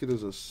mistaken,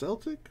 is a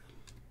Celtic?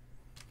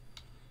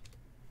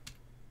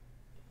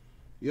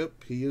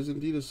 Yep, he is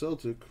indeed a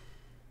Celtic.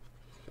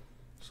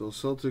 So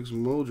Celtics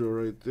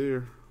Mojo right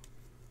there.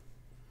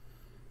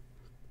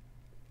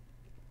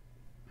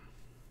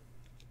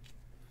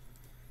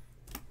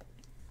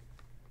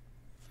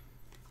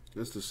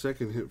 That's the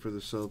second hit for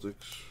the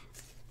Celtics.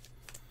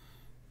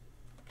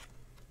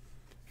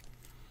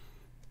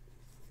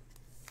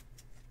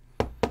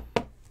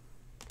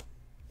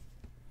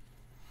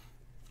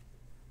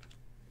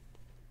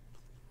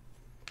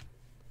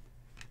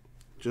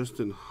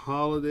 Justin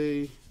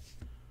Holiday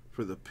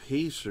for the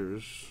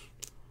Pacers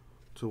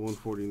to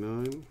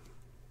 149.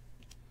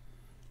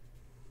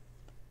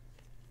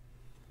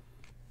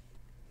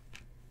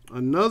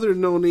 Another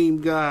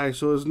no-name guy,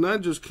 so it's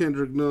not just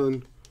Kendrick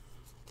Nunn.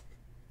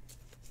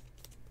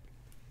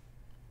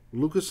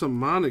 Lucas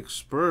Amonic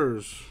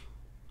Spurs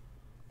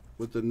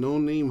with the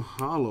no-name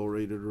hollow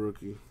rated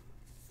rookie.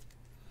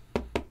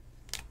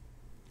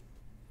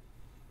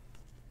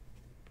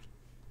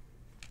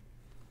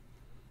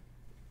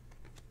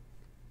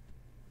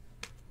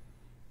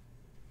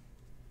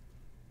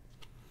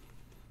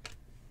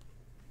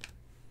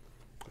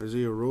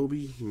 Isaiah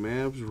Roby,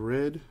 Mavs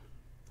red,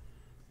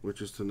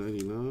 which is to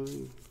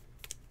 99.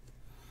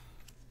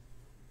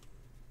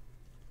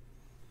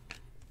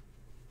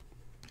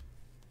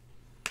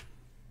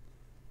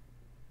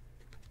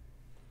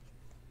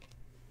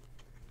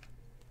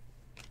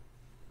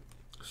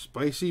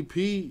 Spicy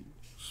Pete,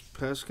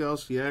 Pascal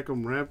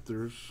Siakam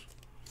Raptors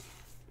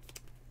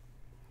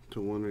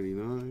to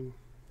 189.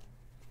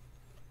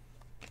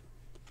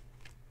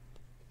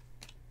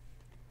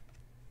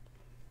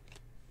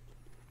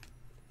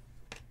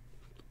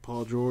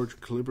 Paul George,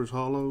 Clippers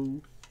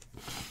hollow.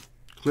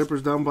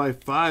 Clippers down by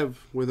 5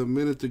 with a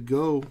minute to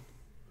go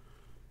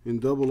in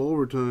double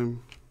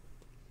overtime.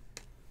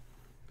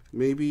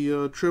 Maybe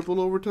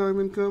triple overtime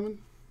incoming.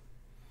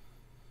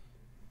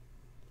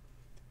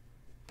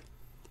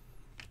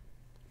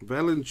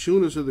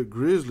 Valanciunas of the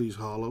Grizzlies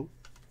hollow.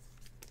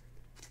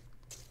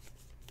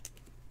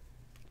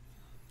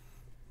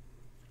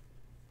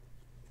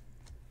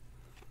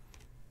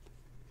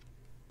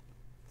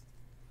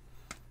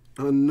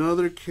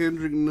 Another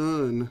Kendrick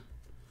Nunn,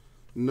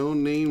 no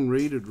name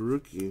rated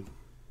rookie.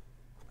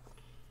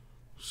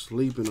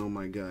 Sleeping on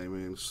my guy,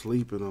 man.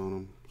 Sleeping on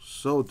him.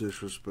 So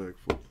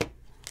disrespectful.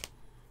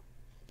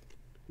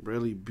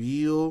 Bradley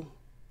Beal,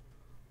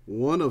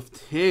 1 of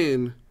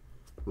 10.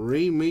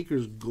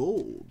 Rainmakers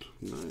gold.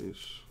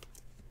 Nice.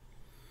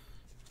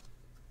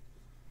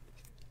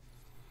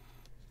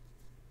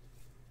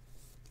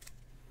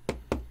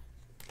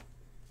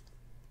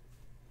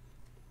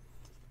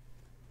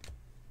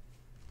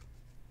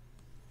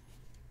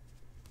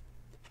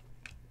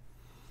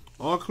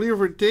 All clear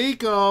for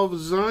takeoff,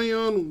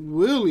 Zion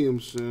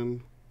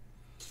Williamson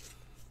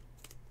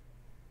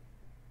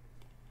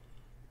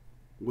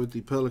with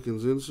the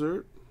Pelicans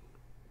insert.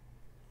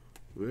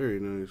 Very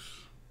nice.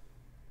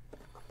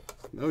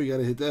 Now we got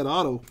to hit that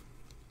auto.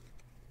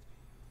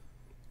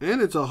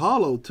 And it's a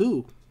hollow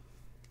too.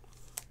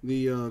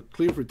 The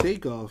clear for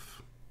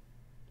takeoff.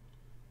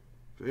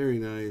 Very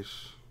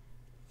nice.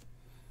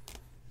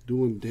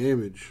 Doing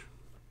damage.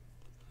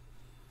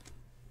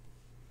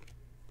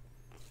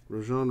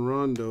 Rajon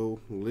Rondo,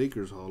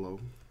 Lakers hollow.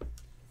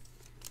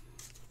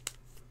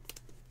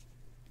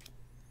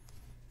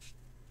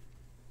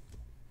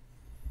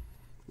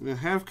 Now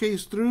half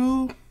case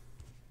through.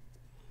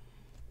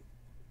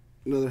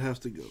 Another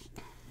half to go.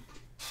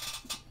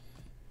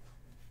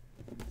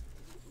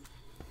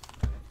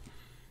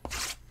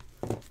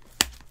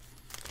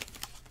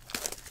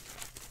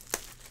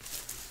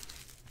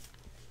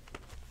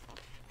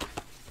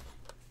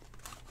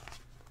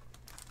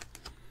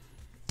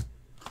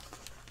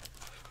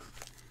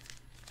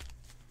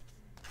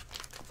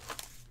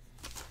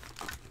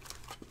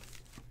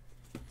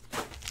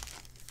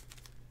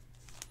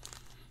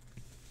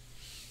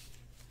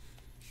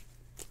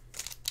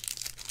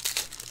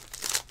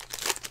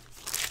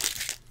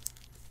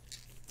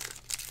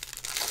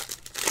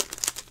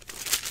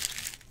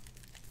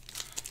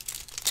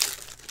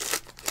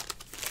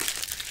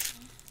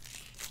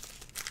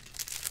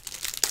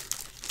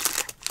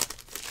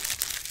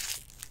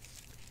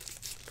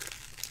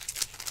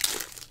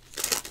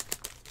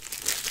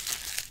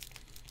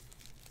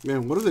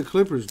 Man, what are the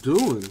Clippers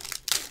doing?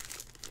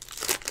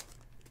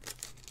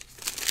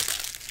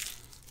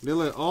 They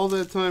let all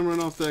that time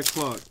run off that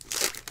clock.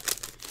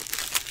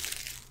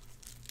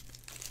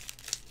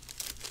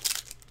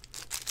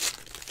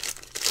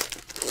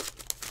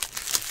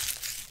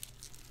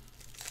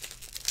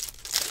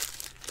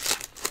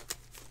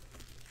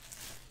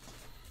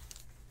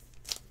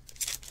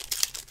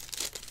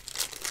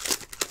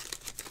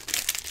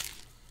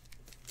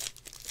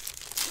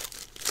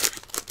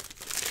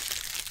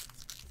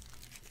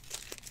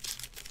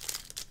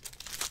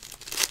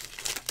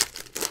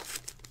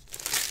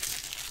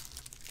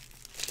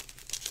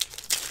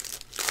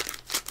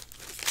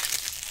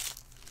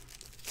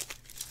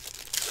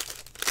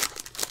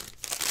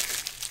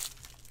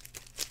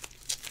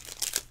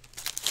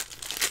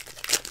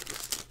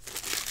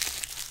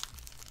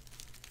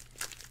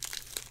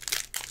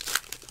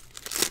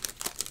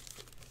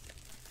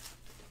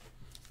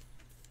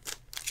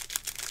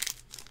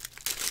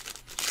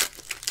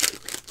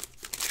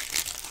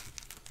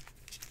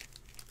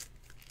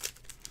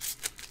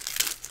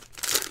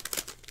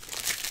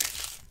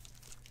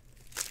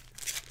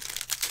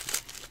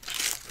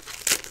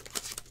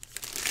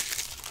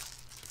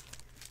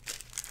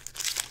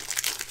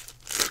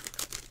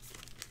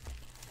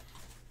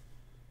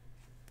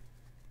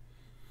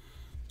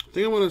 I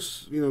think I'm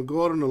gonna,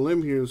 go out on a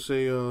limb here and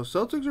say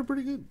Celtics are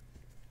pretty good.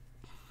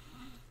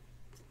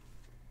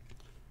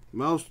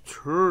 Miles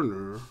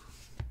Turner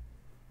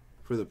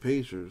for the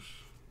Pacers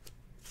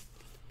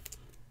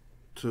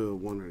to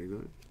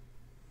 199.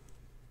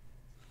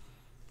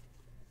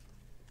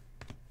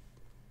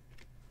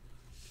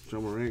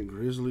 John Morant,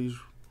 Grizzlies,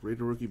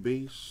 Raider rookie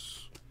base.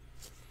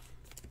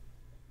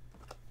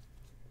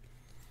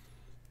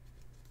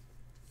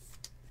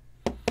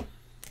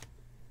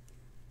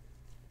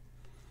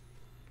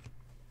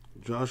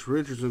 Josh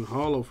Richardson,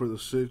 hollow for the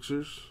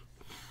Sixers.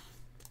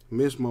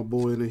 Missed my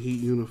boy in a Heat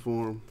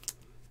uniform.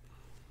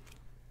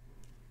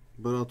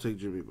 But I'll take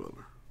Jimmy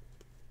Butler.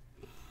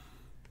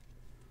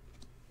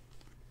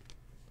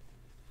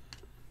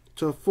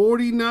 To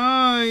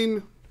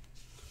 49.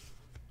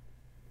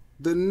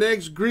 The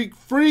next Greek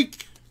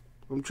freak.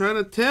 I'm trying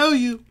to tell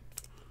you.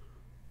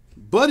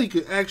 Buddy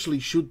could actually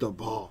shoot the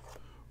ball.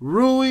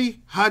 Rui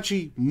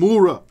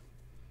Hachimura.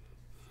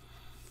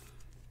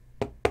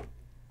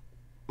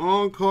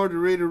 On-card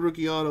Raider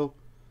rookie auto.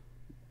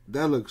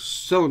 That looks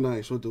so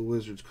nice with the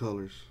Wizards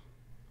colors.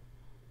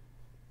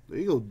 There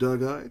you go,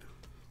 Doug-eyed.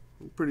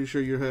 I'm pretty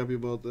sure you're happy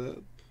about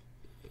that.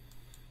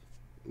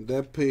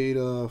 That paid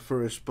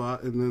for a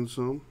spot and then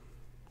some.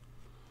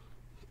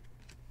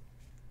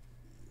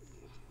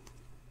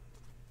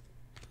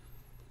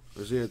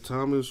 Isaiah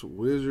Thomas,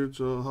 Wizards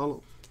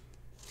hollow.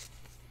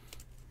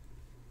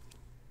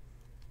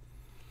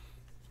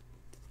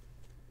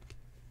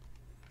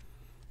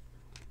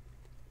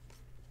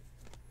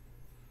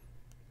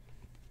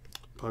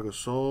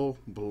 Pagasol,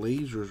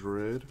 Blazers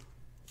red.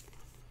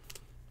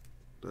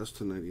 That's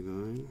to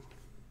 99.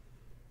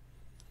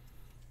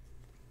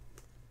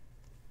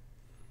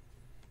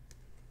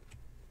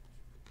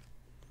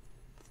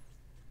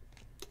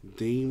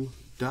 Dame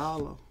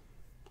Dollar,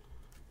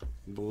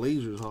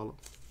 Blazers hollow.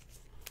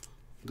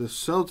 The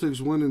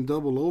Celtics win in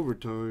double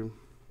overtime.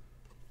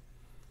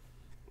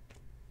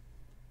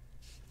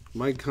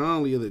 Mike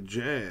Conley of the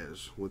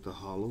Jazz with the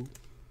hollow.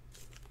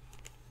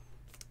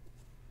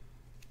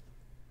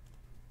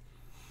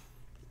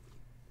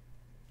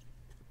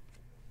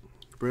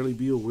 Bradley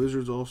Beal,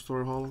 Wizards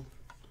All-Star hollow.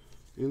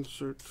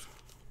 Insert.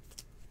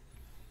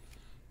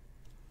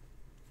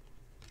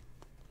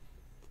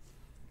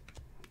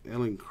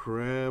 Allen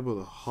Crabbe of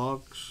the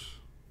Hawks.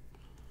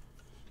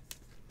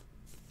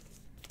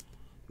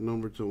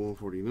 Number to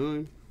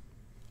 149.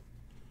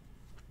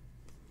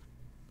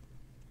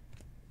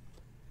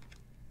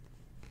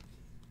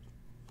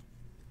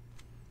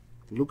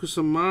 Lucas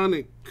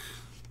Amonic.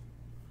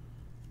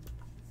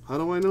 How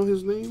do I know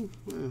his name?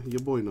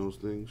 Your boy knows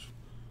things.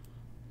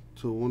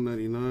 To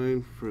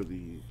 199 for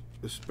the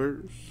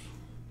Spurs.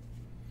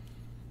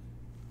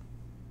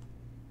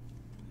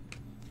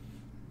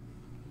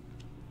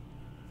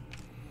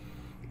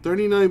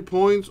 $39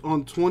 points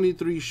on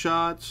 23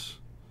 shots.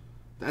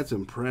 That's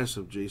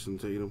impressive, Jason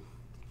Tatum.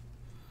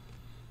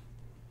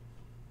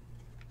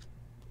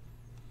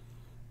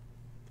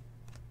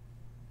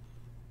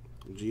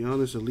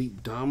 Giannis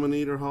Elite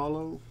Dominator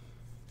hollow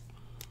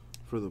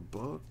for the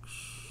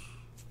Bucks.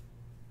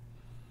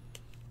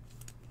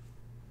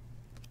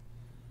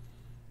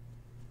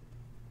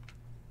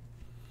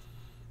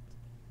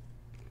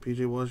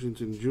 PJ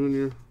Washington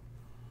Jr.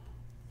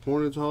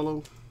 Hornets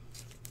hollow.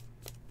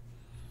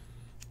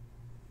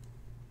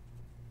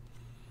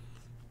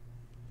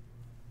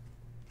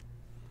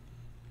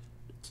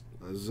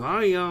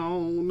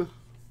 Zion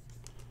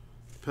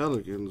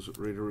Pelicans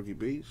Raider rookie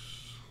base.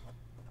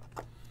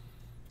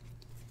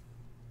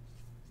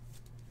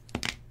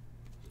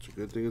 It's a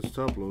good thing it's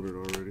top loaded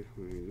already.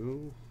 There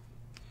you go.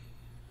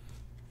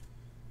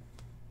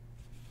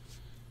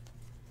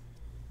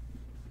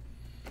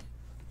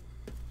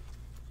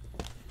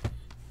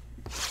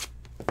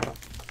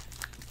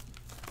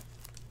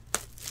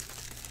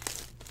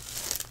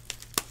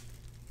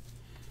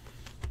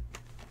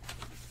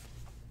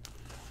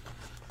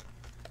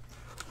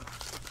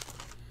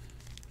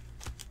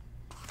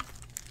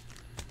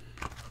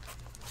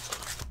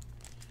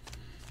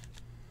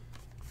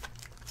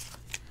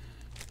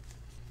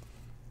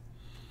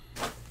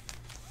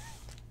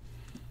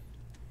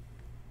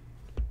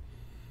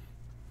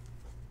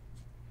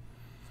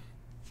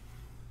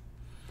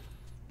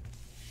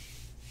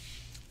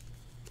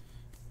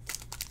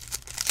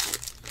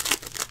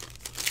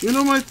 You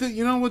know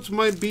you know what's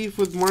my beef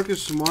with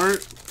Marcus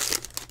Smart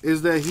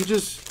is that he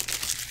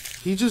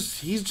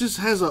just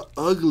has an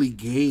ugly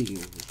game.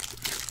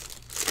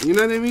 You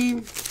know what I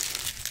mean?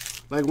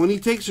 Like when he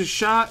takes a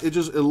shot, it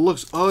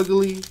looks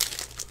ugly.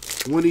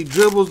 When he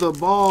dribbles the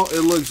ball, it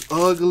looks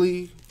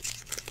ugly.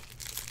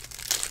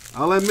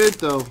 I'll admit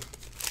though,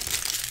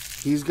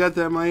 he's got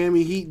that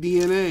Miami Heat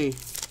DNA.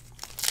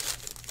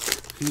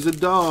 He's a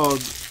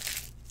dog.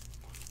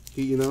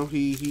 He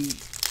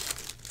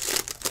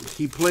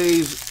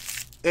plays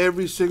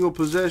every single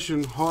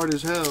possession hard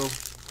as hell.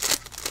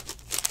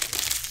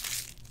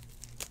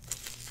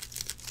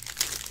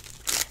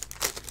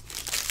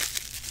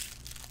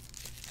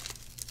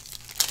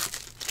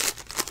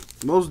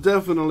 Most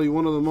definitely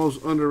one of the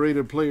most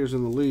underrated players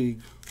in the league.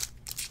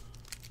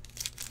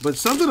 But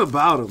something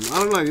about him, I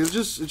don't know, it's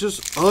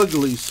just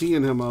ugly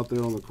seeing him out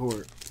there on the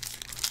court.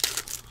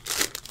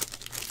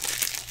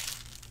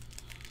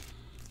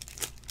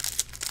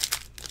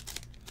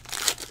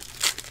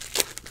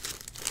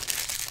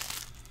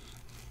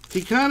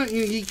 He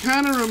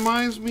kind of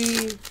reminds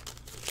me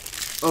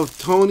of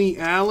Tony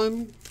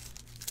Allen.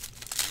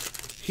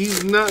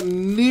 He's not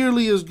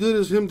nearly as good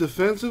as him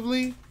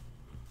defensively,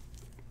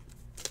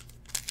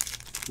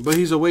 but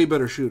he's a way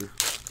better shooter.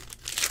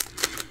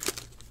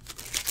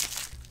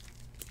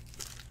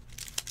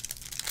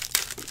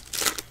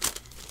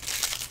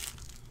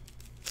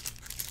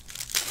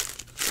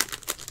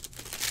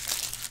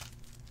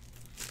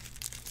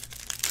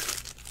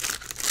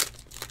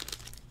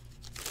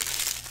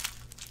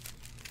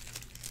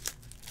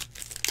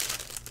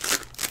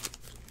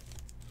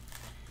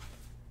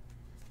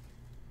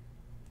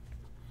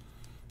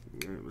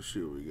 All right, let's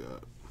see what we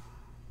got.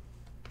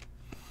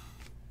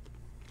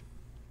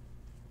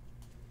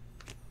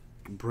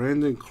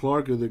 Brandon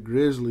Clark of the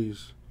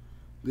Grizzlies.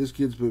 This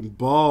kid's been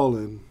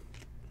balling.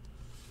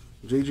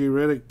 J.J.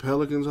 Redick,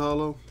 Pelicans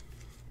holo.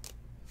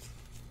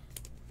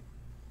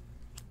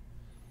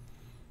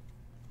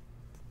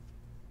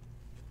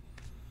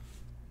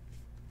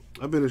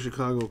 I've been to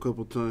Chicago a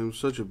couple times.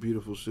 Such a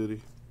beautiful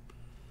city.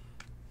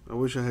 I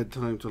wish I had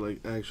time to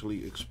like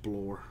actually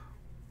explore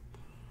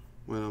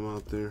when I'm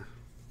out there.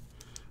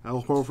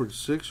 Al Horford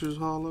Sixers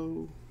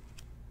holo.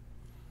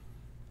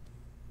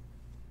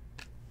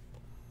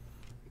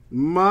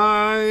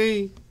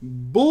 My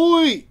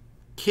boy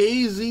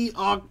KZ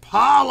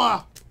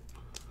Okpala.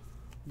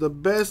 The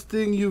best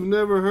thing you've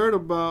never heard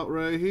about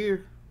right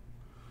here.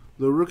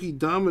 The rookie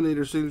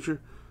dominator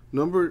signature.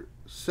 Number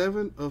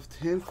 7 of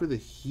 10 for the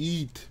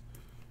Heat.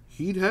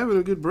 Heat having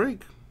a good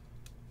break.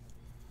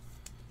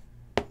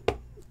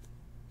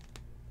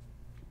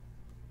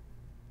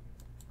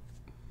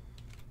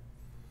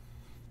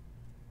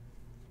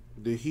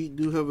 The Heat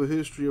do have a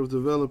history of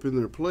developing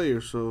their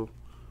players, so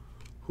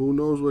who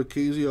knows what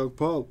KZ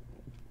Okpala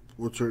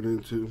will turn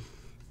into.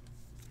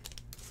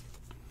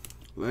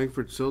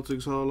 Langford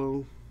Celtics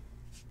holo.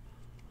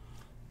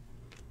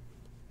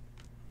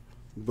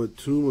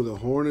 Batum of the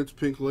Hornets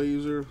pink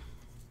laser,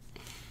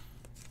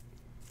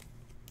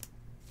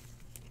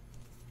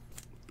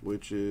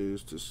 which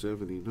is to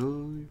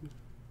 79.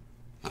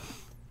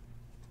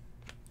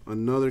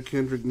 Another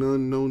Kendrick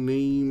Nunn, no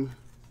name.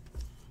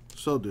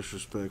 So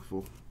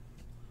disrespectful.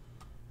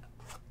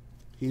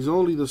 He's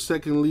only the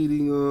second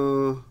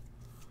leading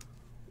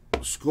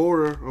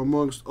scorer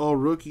amongst all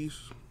rookies.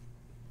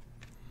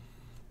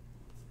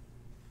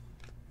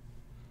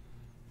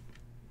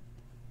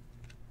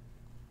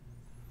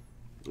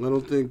 I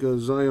don't think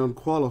Zion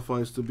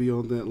qualifies to be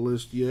on that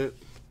list yet.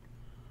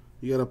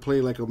 You got to play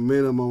like a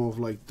minimum of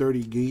like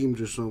 30 games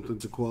or something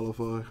to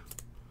qualify.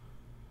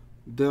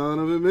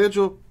 Donovan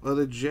Mitchell of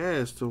the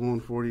Jazz to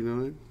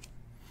 149.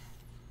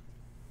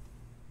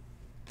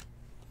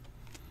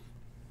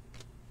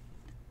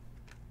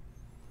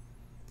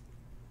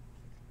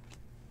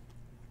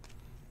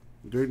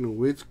 Dirk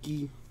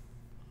Nowitzki,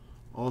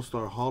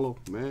 All-Star holo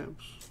Mavs.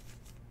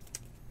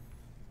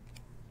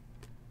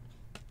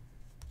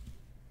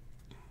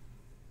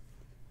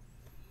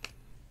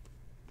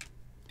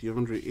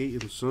 DeAndre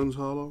Ayton Suns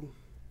holo.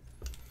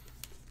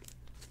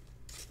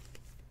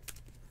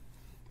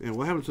 And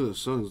what happened to the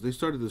Suns? They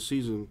started the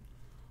season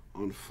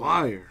on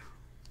fire,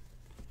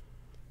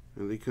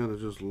 and they kind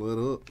of just let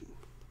up.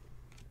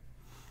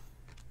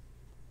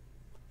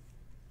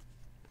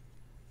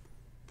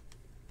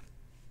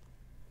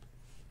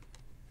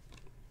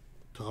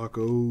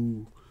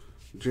 Taco.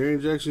 Jaren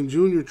Jackson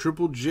Jr.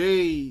 Triple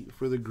J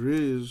for the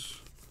Grizz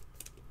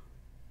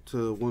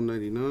to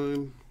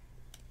 199.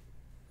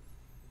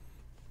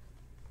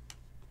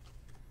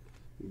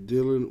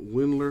 Dylan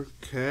Windler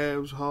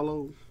Cavs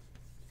holo.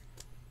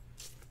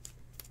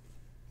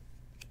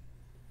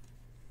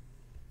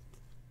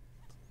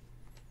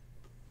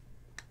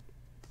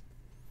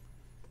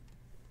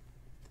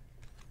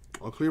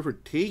 All clear for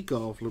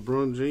takeoff.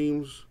 LeBron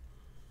James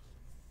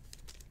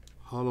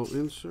holo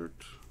insert.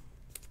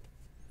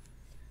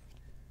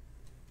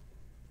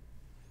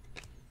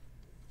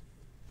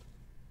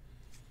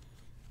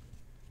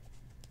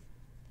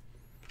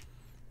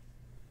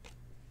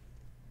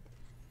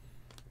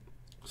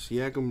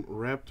 Siakam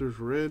Raptors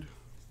red,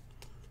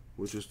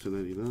 which is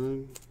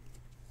 $2.99.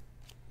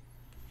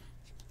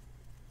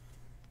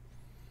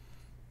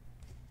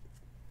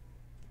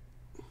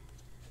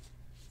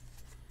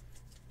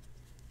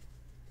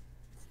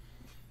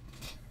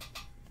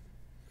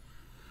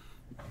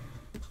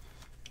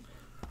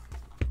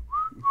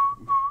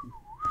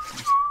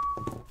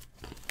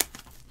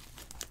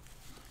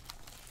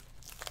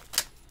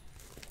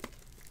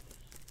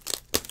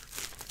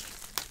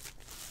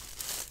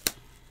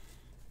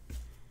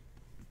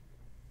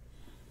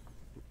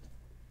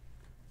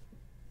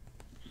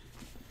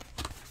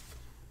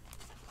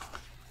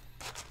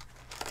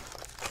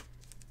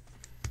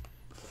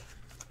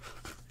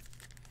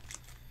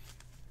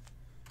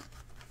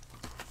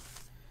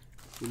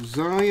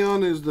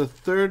 Zion is the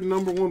third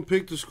 #1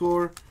 pick to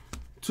score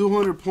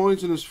 200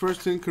 points in his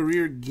first 10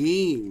 career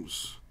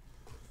games.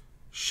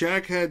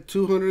 Shaq had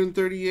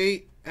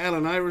 238.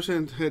 Allen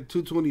Iverson had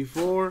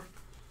 224.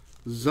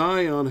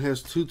 Zion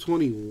has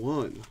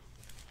 221.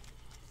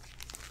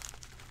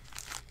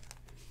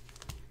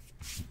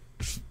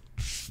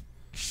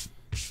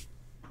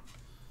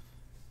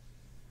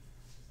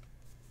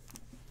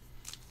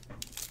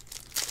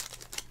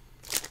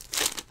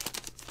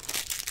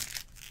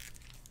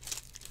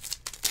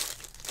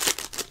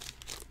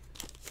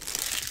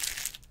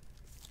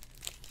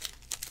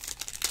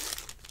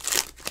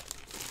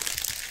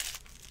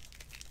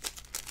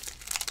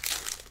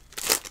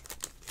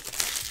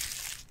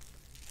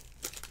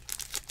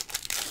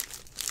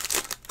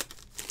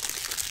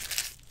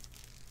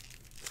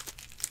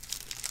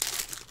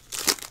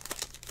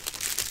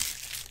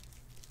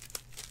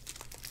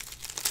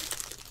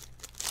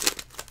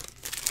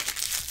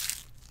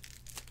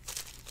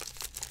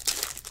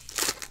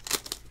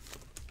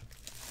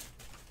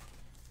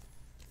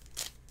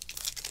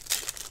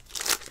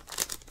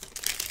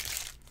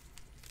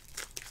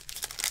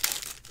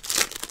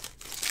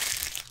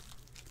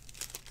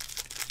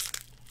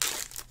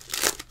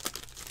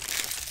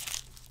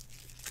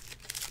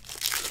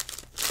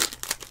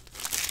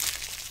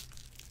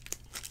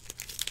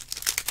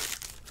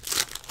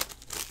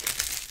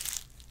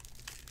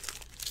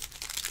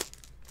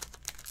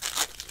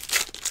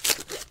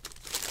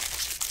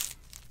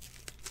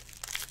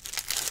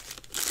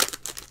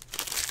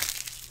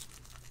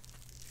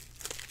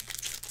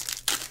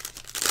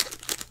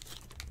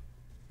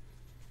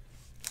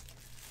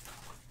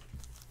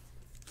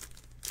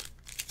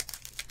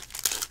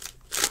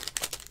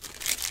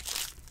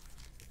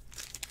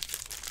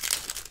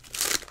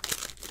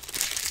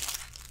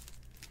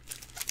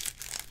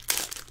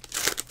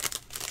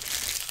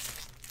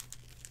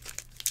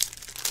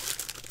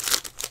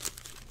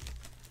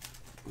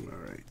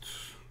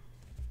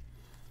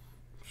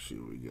 See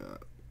what we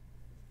got.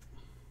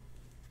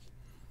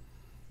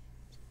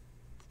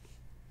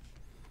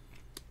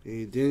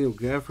 A Daniel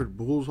Gafford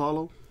Bulls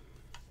Hollow.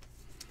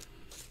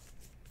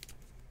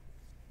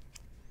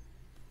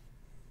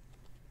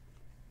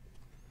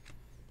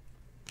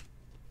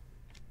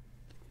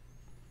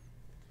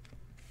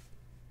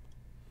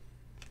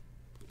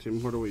 Tim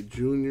Hardaway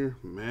Jr.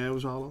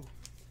 Mavs Hollow.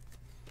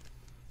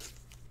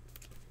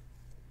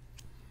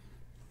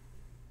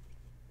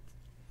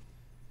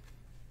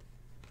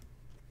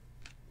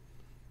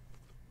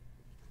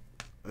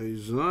 A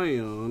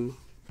Zion,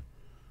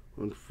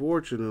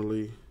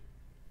 unfortunately,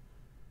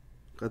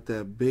 got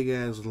that big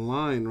ass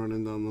line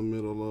running down the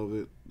middle of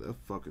it. That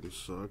fucking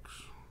sucks.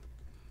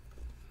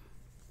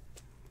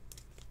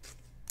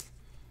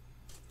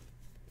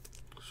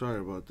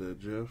 Sorry about that,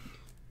 Jeff.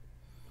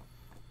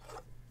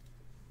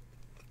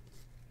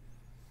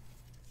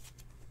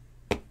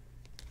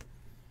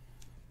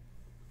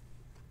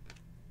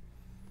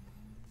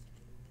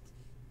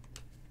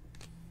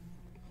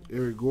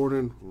 Eric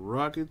Gordon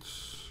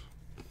Rockets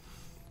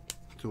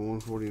to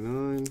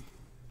 149.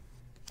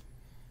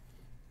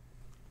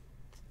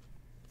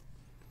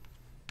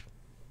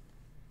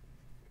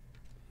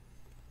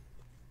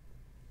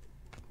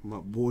 My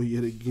boy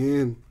yet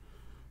again.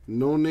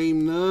 No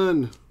name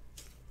none.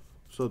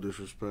 So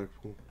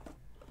disrespectful.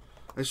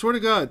 I swear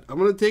to God, I'm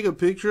going to take a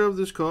picture of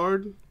this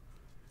card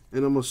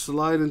and I'm going to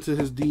slide into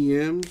his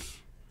DMs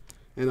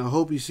and I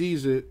hope he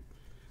sees it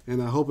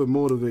and I hope it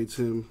motivates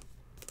him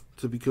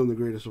to become the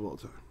greatest of all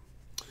time.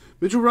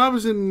 Mitchell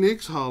Robinson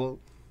Knicks Hollow.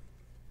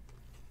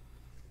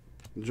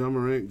 John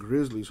Morant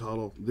Grizzlies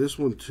Hollow. This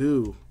one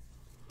too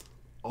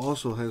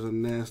also has a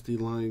nasty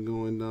line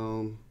going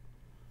down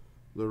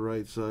the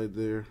right side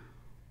there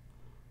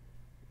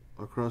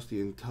across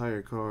the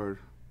entire card.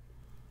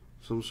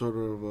 Some sort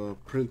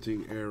of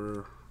printing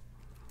error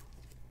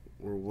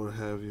or what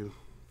have you.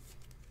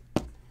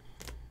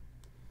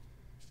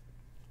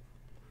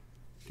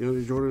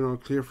 DeAndre Jordan all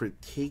clear for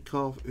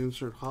takeoff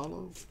insert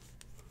hollow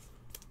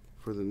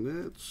for the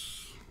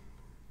Nets.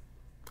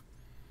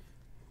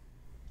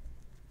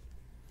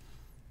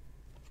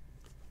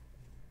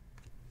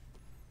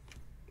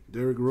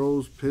 Derrick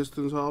Rose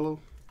Pistons hollow.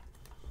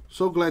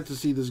 So glad to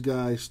see this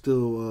guy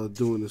still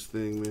doing this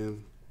thing,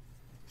 man.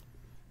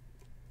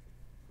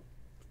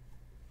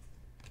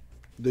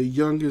 The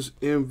youngest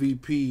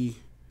MVP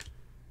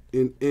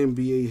in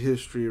NBA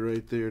history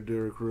right there,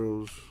 Derrick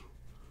Rose.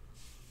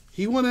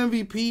 He won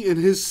MVP in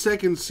his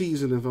second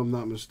season, if I'm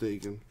not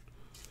mistaken.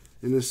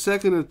 In his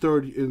second or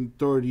third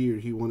year,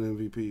 he won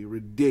MVP.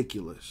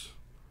 Ridiculous.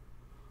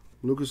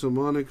 Lucas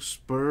Amonic,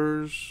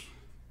 Spurs.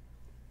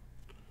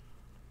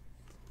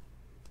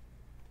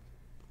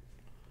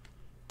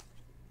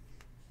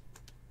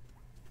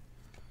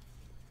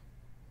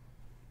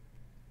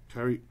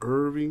 Kyrie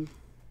Irving.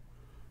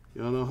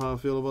 Y'all know how I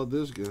feel about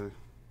this guy.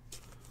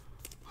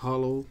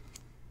 Hollow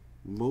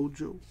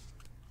Mojo.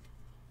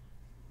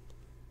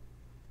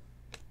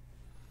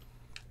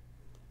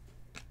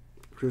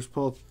 Chris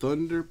Paul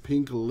Thunder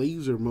Pink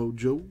Laser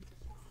Mojo.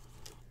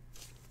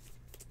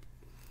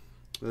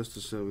 That's the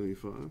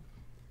 75.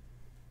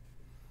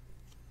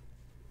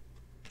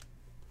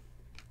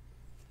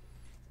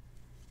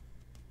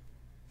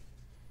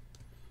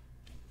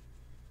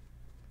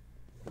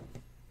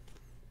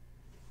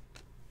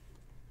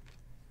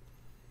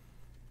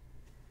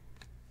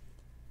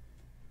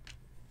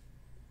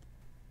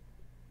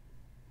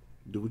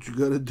 Do what you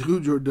gotta do,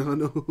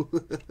 Giordano.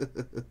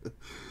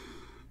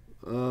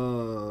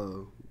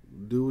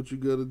 Do what you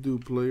gotta do,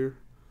 player.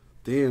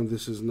 Damn,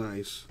 this is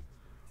nice.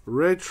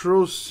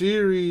 Retro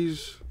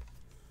series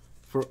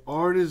for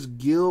Artist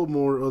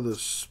Gilmore of the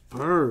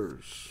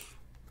Spurs.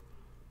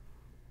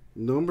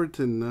 Number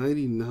to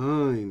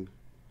 99.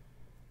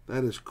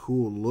 That is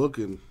cool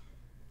looking.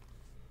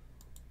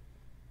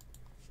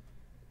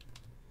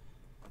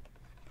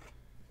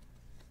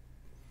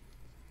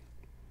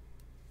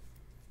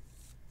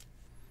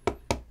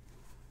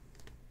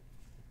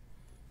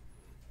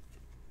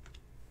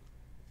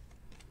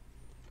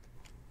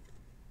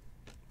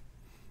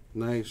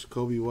 Nice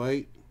Kobe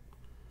White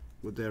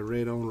with that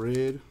red on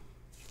red.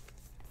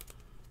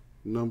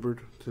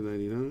 Numbered to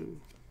 99.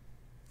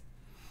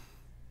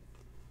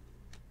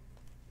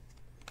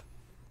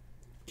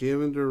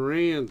 Kevin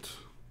Durant.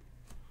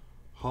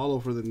 Hollow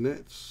for the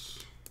Nets.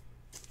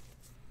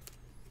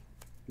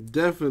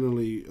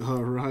 Definitely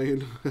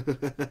Ryan.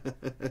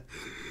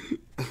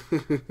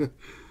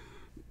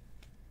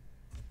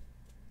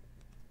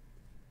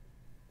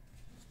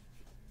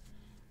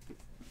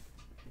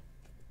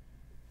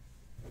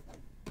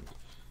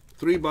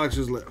 Three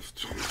boxes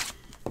left.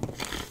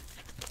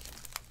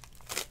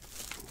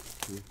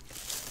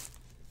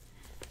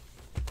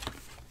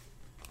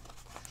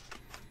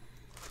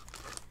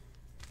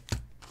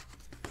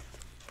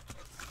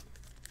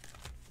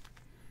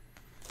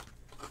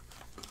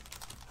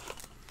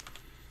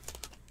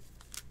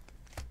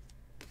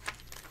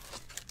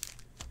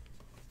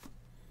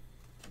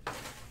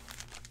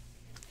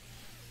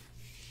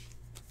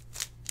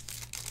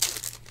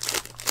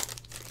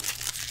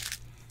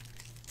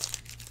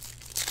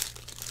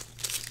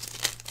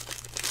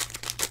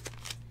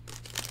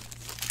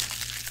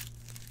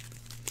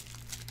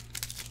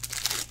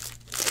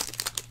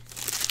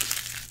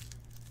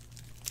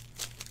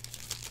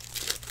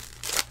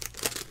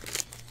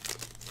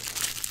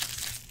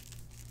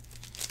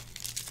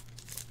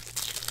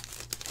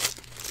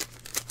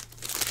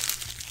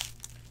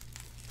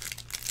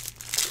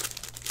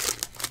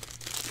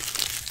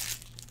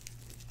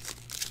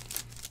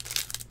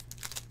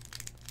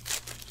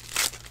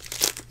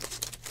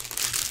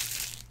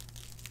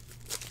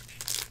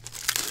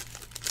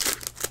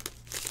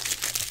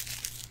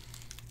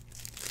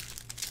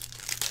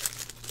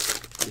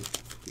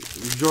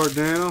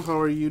 Giordano, how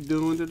are you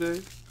doing today?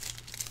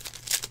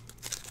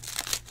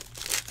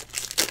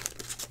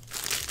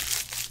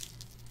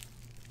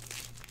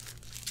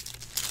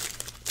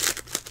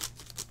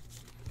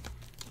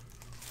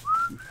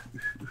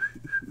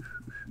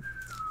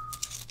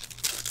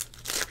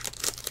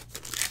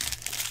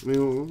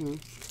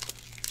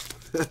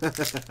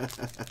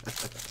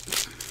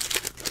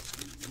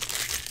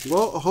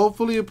 Well,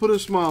 hopefully you put a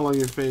smile on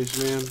your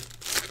face, man.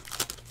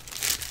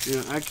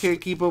 Yeah, I can't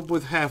keep up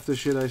with half the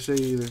shit I say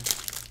either.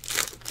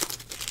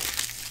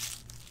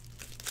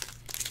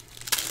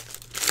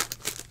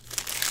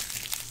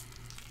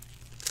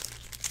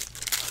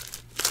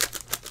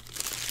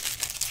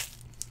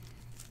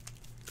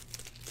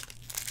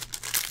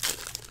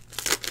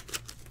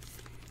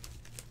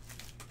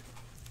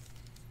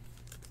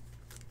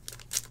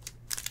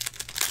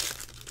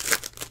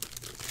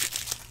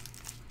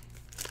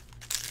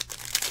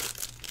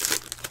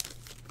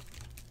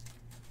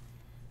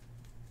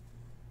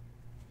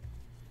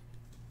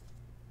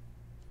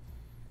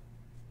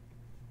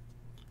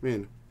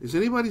 Man, is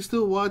anybody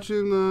still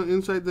watching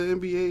Inside the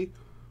NBA?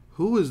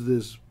 Who is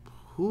this?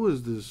 Who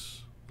is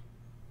this?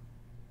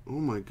 Oh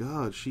my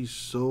God, she's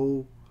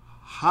so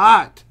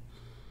hot.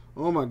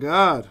 Oh my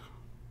God.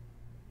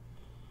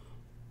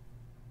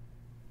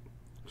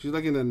 She's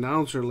like an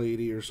announcer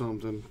lady or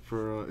something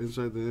for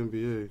Inside the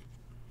NBA.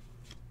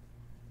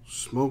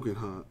 Smoking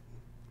hot.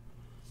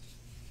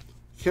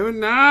 Kevin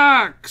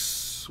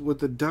Knox with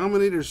the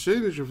Dominator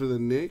signature for the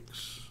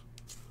Knicks.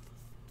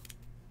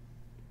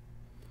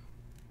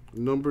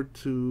 Number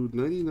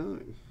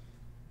 299.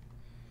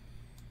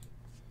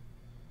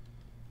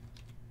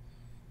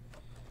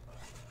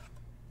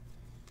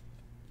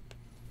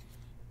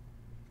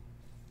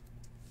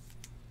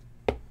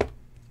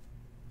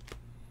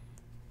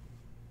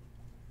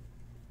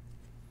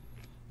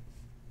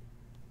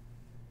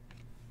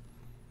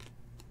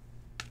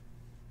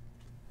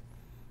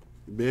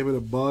 Bam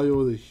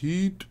Adebayo of the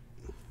Heat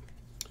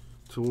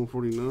to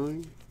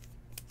 149.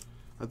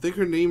 I think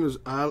her name is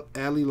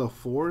Ali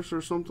LaForce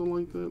or something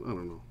like that. I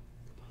don't know.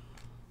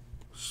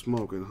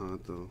 Smoking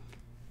hot, though.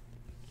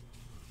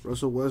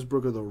 Russell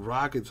Westbrook of the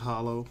Rockets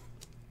hollow.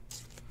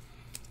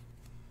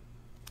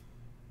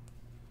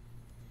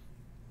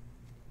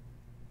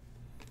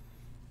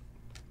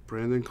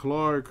 Brandon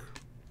Clark,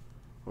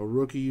 a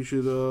rookie you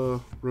should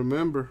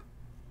remember.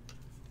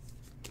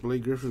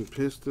 Blake Griffin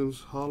Pistons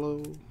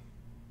hollow.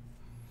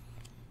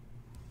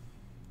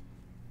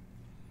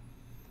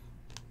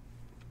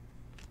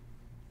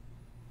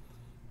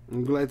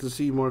 I'm glad to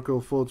see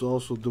Marco Fultz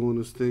also doing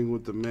this thing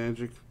with the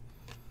Magic.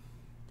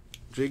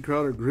 Jay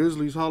Crowder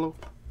Grizzlies hollow.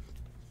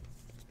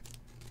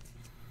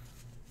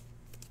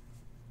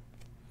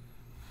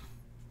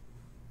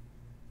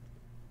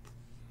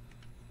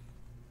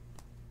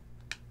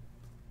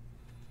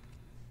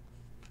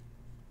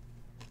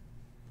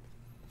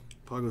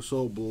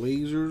 Pagasol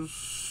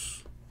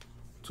Blazers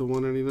to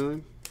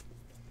 199.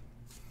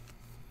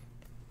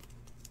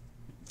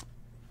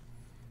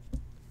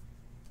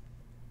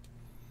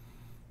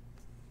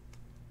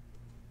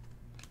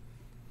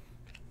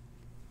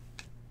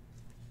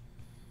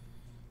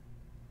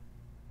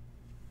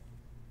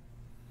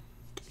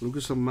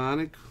 Lucas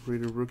Amonic,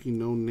 rated rookie,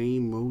 no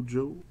name,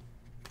 Mojo.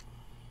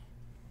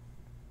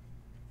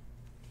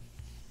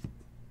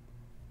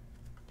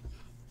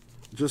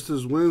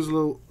 Justice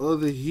Winslow of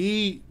the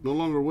Heat, no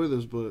longer with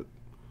us, but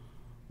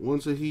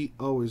once a Heat,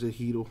 always a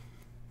Heatle.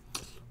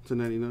 To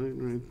 99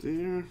 right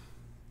there.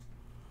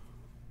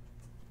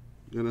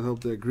 Gonna help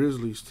that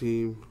Grizzlies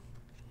team.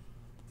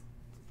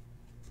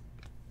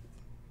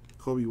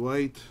 Kobe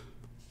White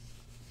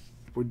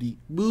for the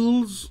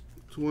Bulls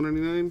to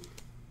 199.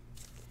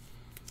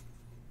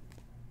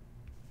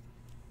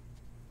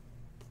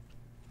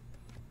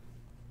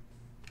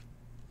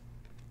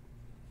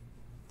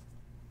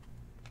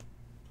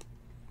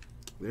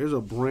 There's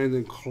a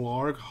Brandon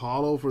Clark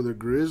hollow for the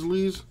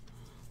Grizzlies.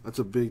 That's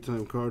a big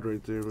time card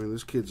right there, man.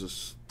 This kid's a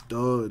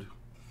stud.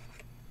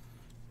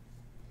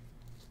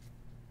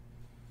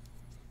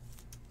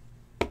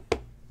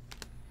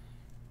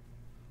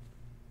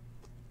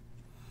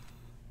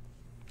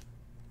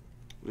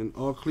 And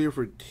all clear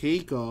for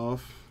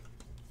takeoff.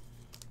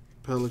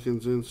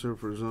 Pelicans insert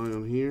for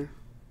Zion here.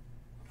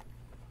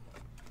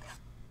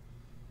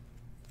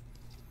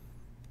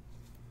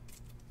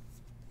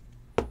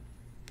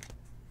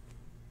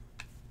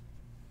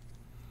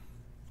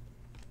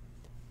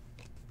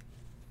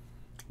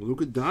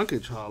 Luka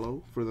Doncic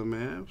hollow for the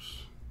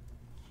Mavs.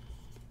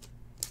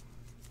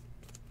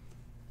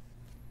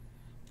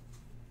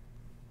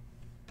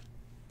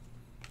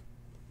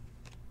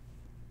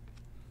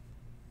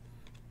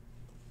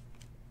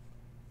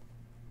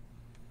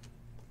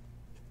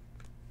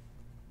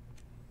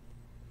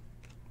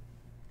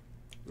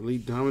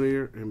 Elite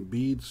Dominator and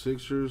Embiid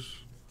Sixers.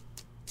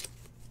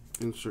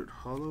 Insert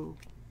hollow.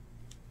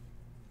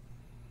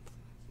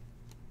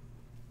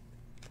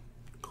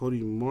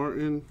 Cody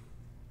Martin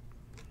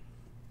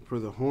for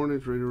the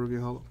Hornets, rated rookie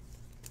hollow.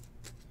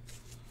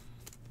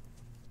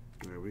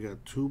 All right, we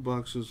got 2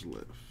 boxes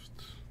left.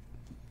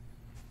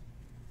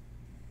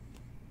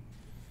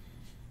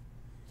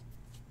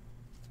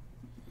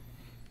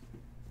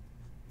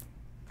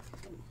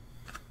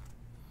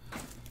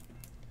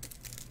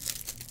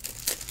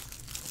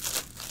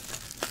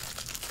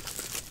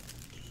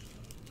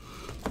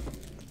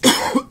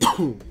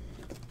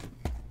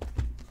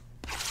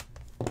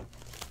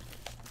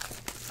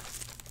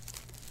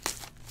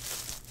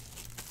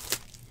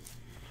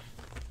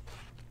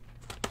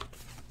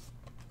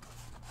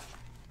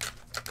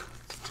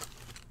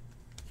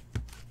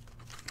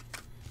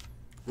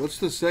 What's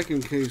the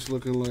second case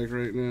looking like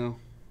right now?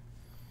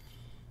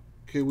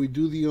 Can we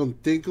do the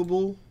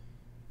unthinkable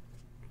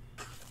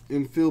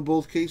and fill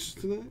both cases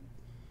tonight?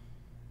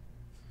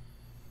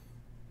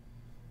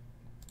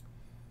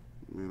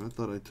 Man, I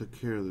thought I took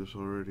care of this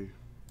already.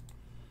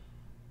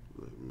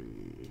 Let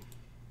me...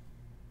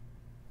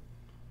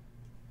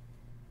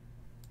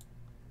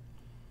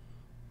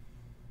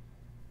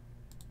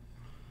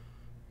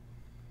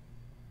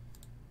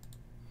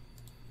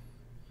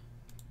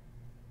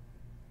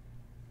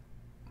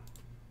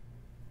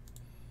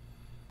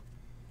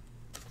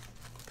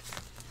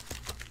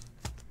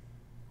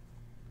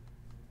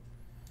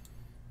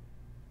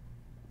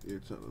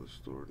 It's out of the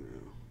store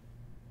now.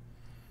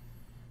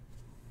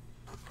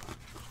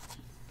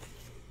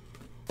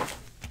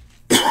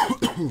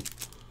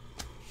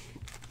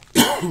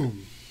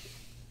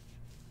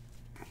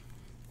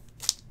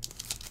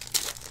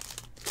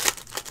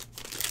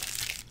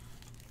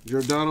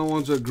 Giordano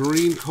wants a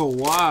green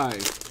Kawhi.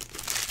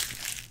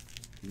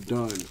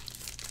 Done.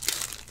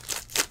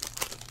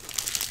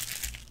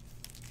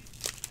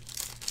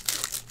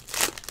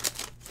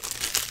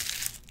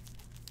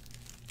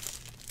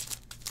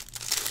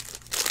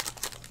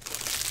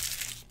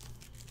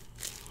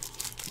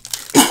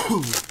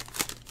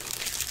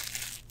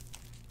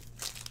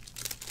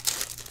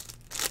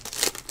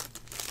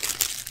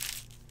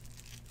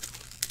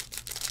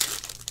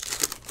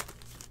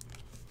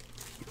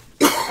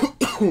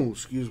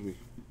 Excuse me.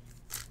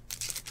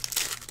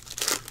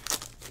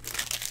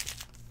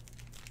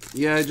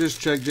 Yeah, I just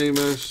checked,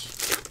 JMS.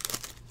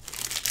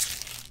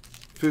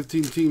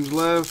 15 teams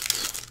left.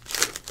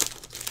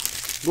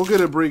 We'll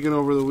get it breaking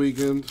over the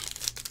weekend.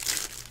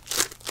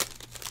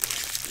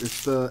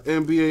 It's the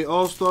NBA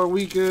All-Star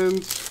Weekend.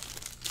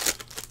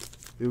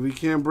 If we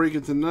can't break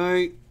it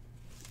tonight,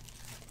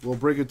 we'll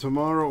break it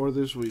tomorrow or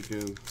this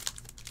weekend.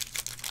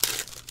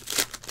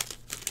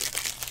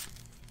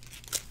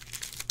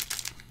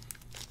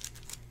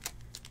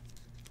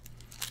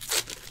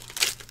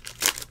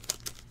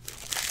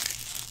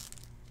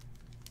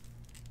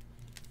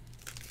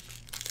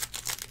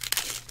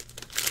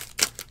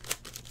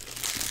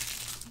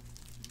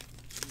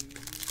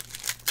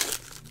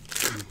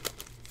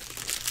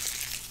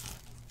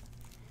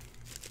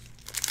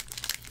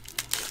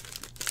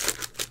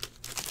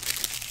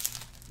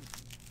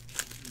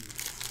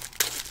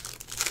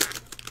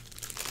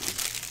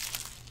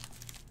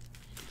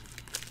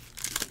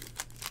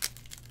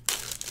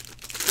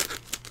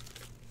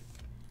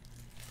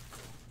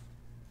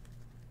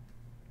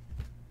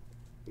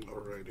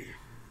 Alrighty.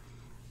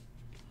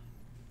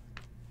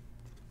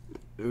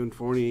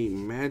 748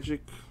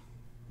 Magic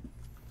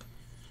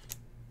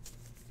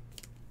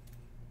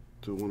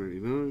to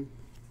 189.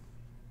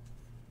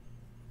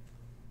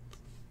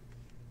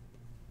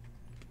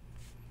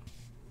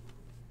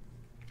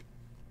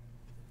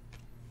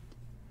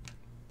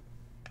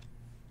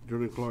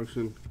 Jordan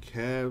Clarkson,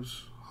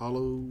 Cavs,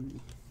 hollow.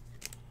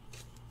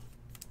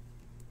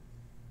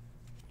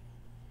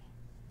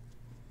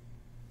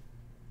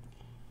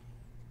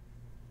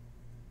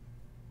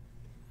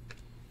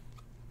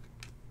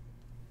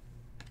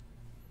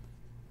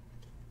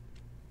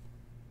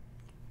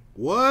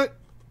 What?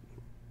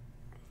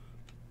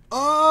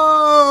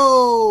 Oh!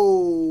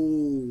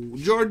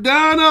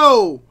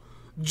 Giordano!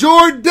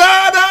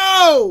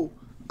 Giordano!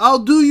 I'll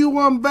do you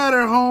one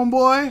better,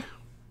 homeboy.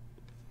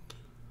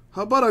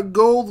 How about a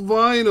gold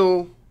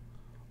vinyl?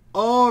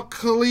 All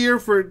clear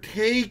for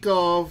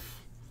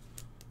takeoff.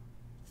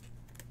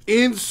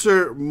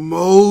 Insert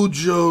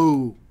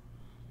Mojo.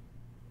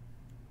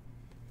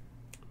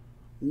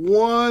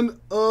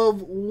 1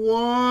 of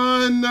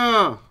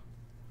 1.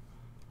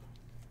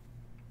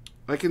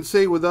 I can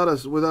say without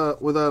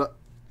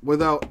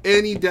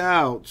any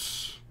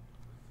doubts,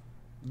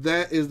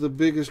 that is the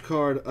biggest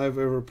card I've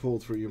ever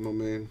pulled for you, my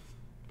man.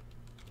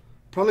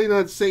 Probably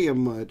not saying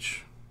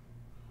much,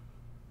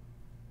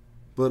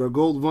 but a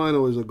gold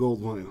vinyl is a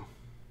gold vinyl.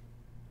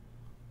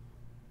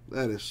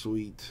 That is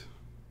sweet.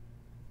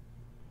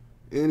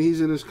 And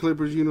he's in his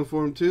Clippers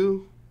uniform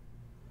too.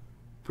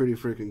 Pretty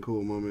freaking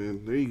cool, my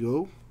man. There you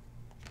go.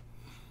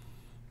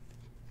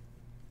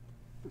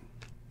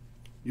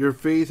 Your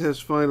faith has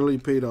finally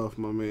paid off,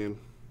 my man.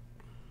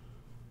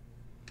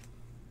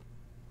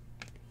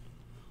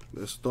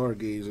 That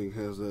stargazing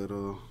has that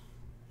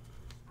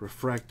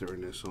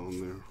refractoriness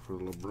on there for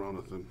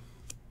LeBronathan.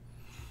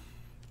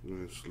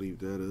 Let's leave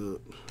that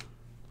up.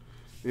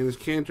 And his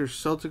Cantor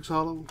Celtics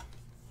hollow.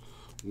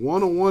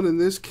 101 in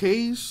this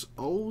case.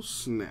 Oh,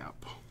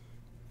 snap.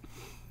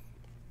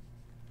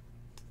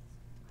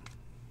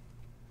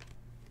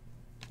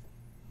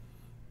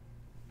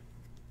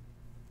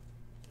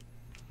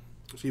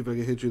 See if I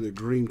can hit you the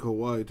green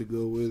Kawhi to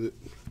go with it.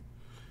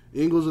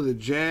 Ingles of the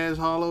Jazz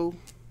hollow.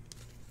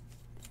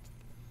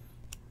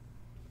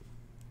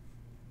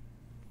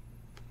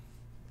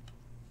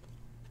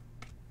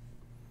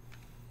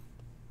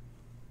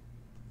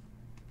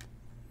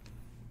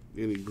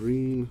 Any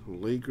green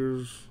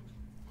Lakers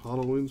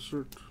hollow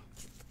insert.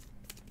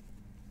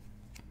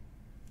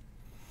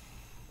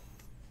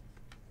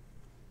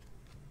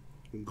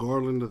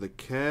 Garland of the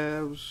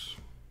Cavs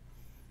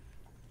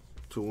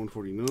to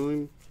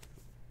 149.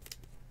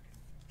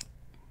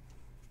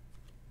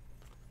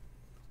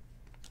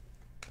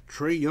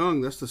 Trae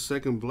Young, that's the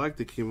second black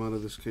that came out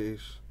of this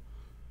case.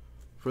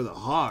 For the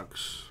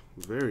Hawks,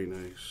 very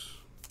nice.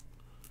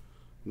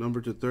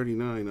 Number to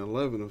 39,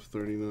 11 of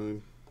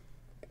 39.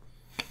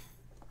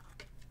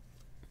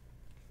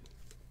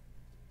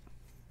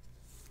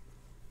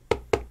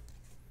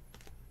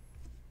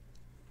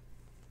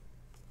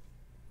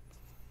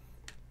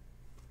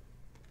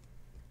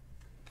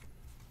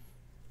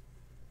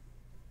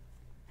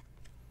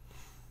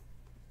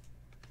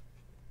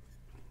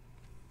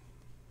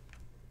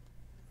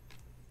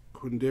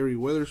 Quindary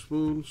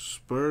Weatherspoon,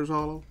 Spurs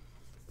hollow.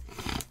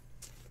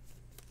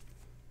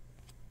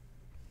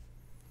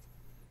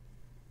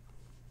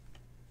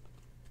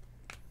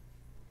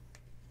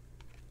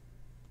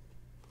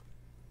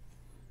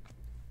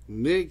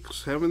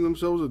 Knicks having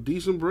themselves a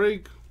decent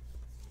break.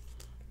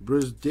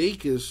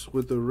 Brisdakis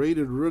with the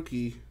rated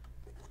rookie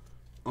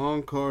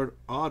on-card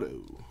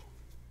auto.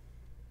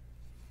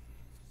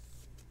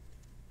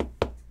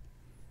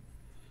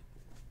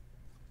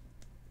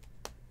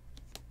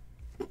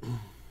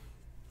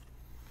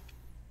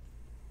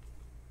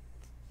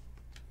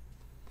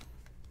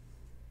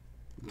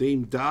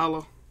 Dame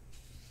Dollar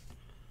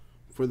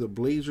for the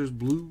Blazers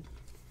blue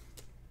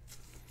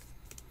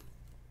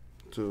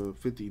to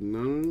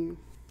 59.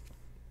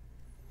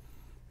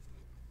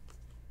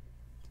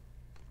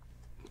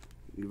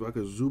 Ivica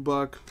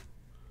Zubac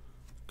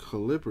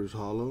Clippers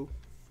hollow,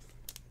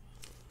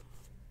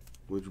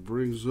 which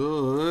brings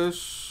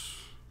us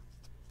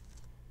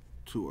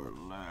to our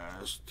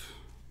last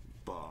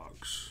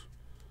box.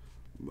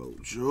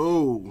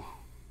 Mojo.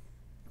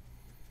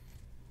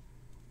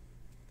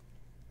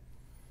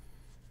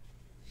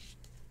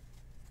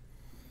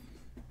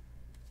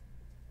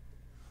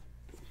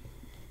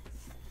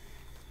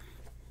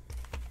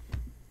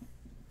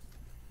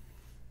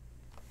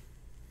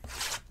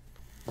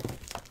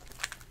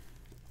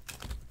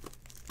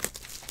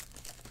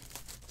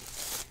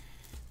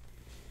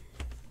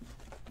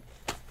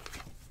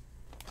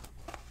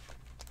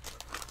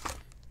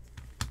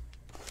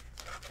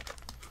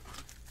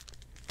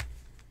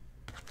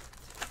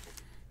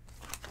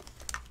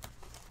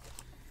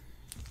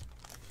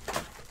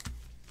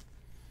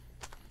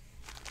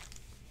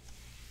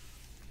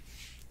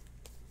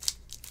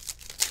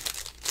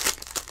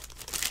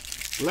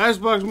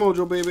 Last box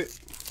Mojo, baby.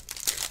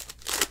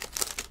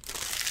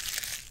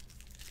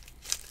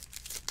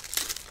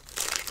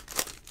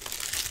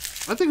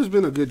 I think it's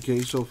been a good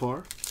case so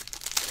far.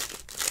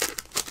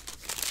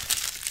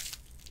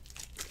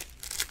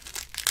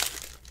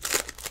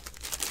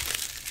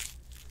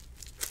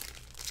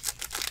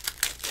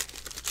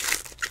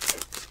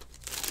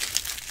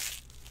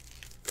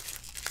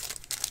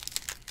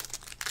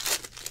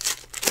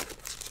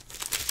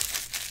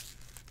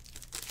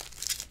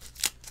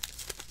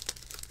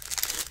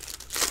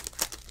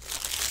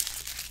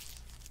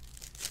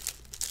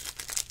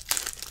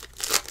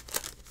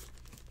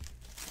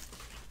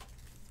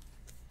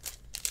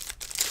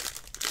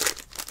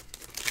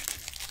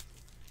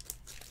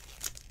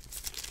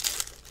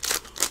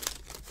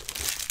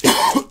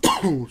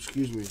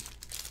 Excuse me.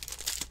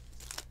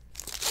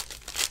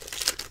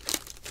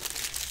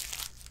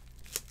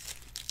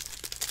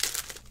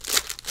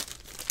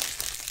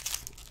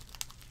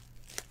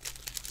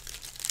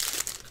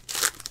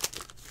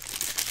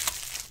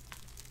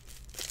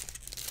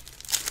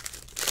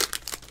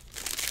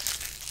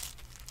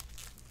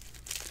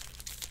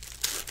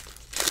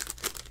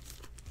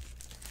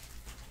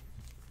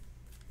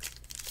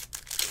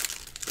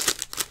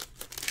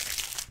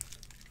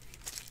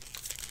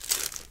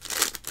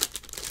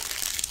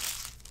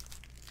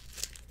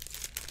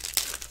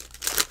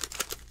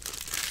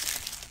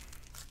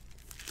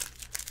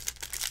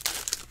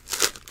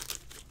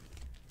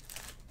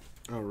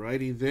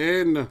 Alrighty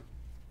then.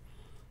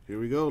 Here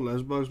we go.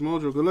 Last box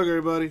mojo. Good luck,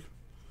 everybody.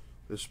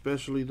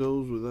 Especially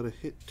those without a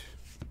hit.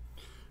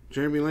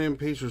 Jeremy Lamb,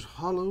 Pacers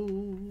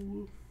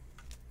hollow.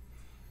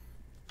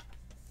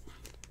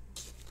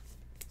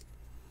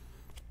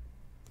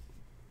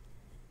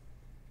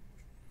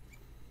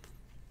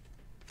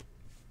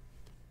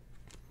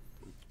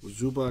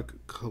 Zubac,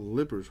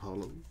 Clippers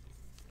hollow.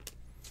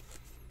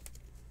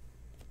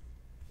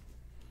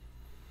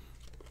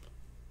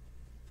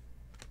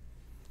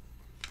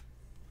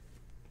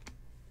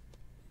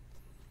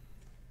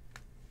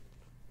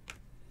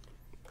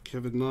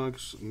 Kevin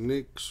Knox,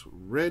 Knicks,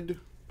 red,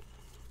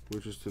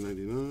 which is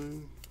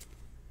 /99.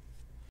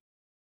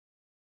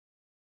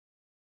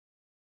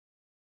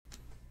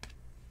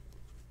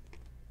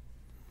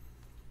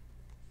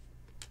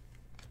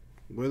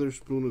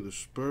 Weatherspoon of the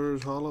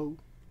Spurs hollow.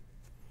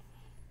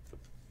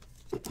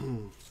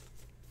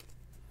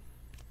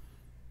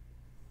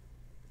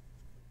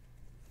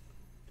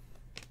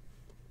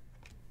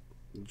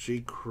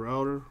 Jay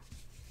Crowder,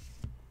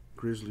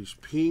 Grizzlies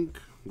pink,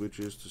 which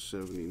is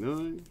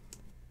 /79.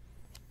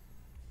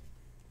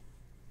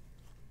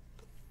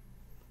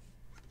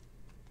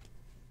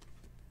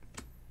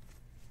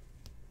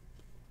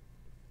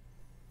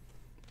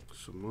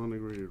 Some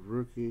monograted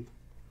rookie.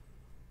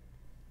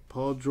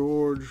 Paul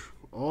George,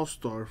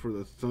 All-Star for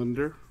the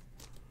Thunder.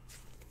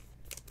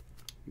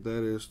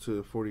 That is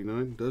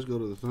 /49. Does go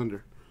to the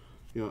Thunder.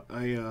 You know,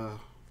 I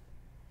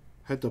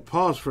had to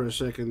pause for a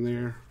second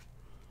there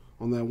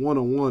on that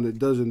 101. It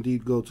does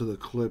indeed go to the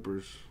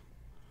Clippers.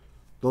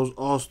 Those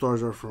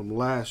All-Stars are from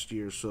last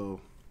year, so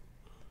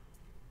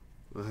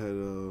I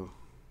had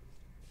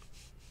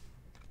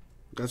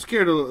got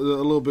scared a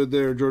little bit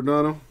there,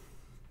 Giordano.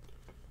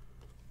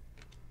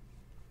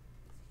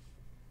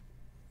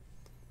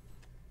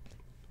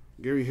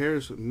 Gary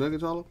Harris,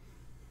 Nuggets hollow.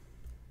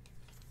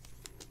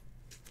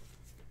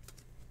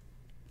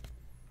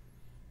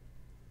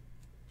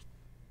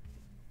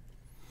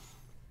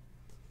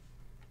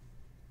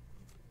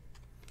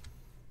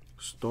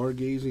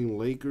 Stargazing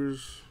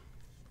Lakers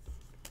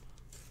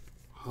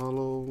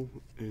hollow.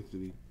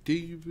 Anthony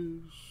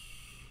Davis.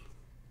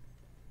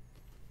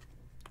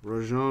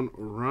 Rajon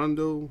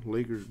Rondo,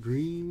 Lakers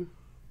green,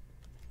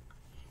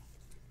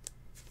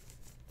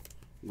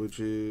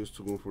 which is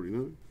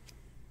 /149.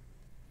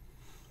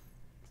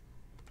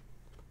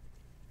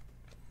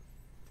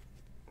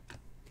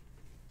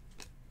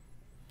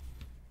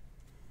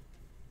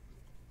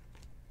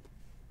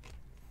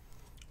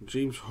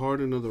 James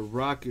Harden of the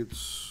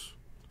Rockets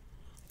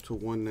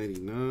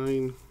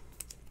 /199.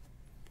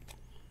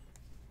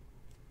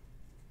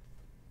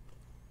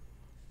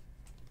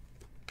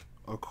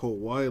 A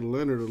Kawhi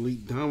Leonard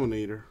Elite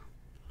Dominator.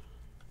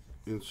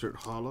 Insert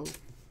hollow.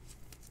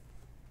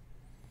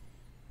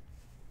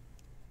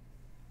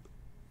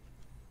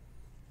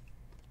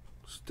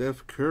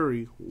 Steph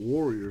Curry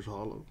Warriors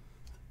hollow.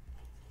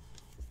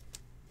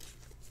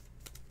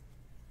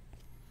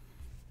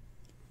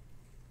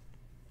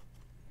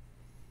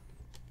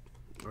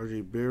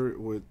 RJ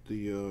Barrett with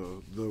the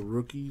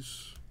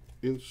rookies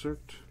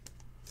insert.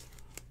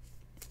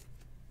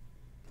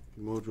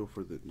 Mojo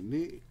for the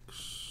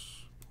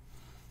Knicks.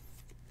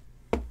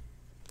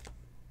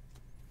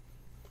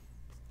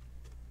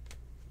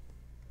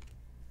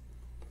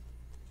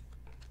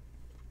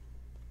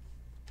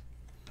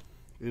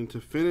 And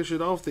to finish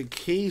it off, the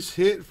case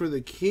hit for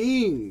the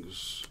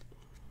Kings.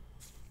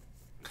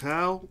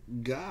 Kyle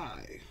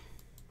Guy.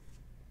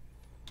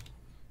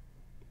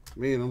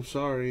 Man, I'm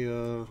sorry,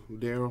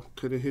 Daryl.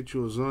 Could have hit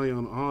you a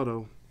Zion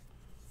auto.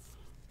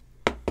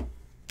 And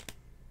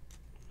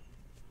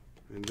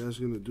that's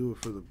going to do it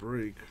for the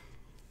break.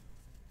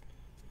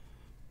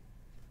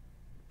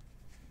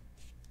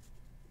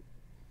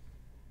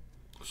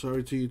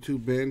 Sorry to you too,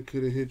 Ben.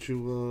 Couldn't hit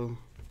you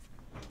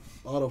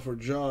auto for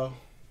jaw.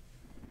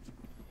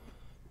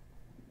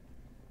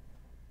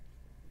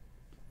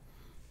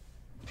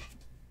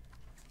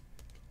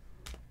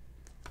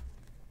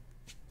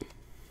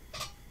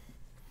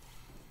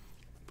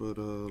 But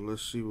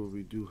let's see what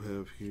we do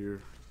have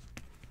here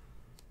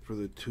for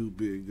the two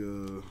big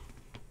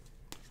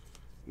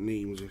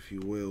names, if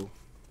you will.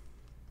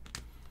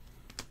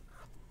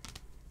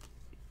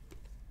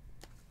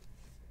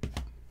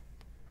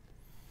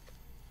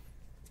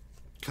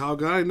 Kyle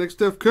Guy, next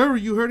Steph Curry,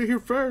 you heard it here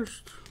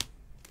first.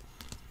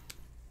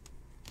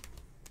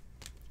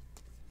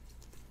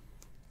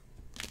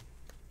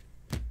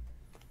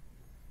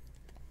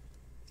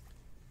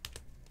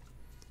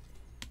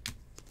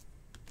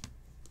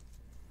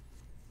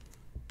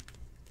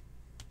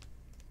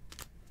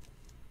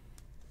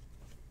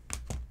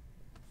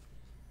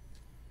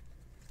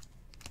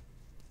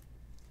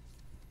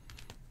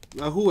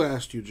 Now, who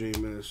asked you,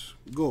 JMS?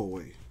 Go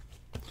away.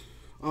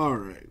 All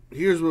right,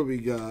 here's what we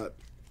got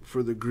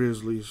for the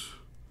Grizzlies.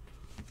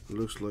 It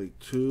looks like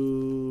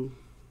 2,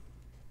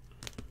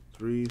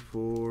 3,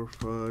 4,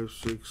 5,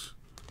 6.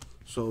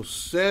 So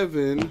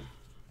 7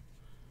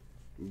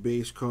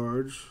 base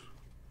cards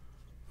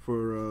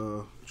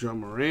for Ja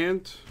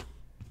Morant.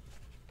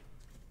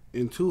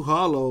 And 2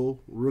 hollow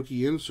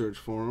rookie inserts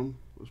for him.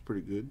 That was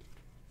pretty good.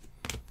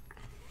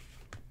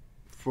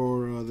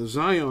 For the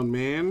Zion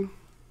man.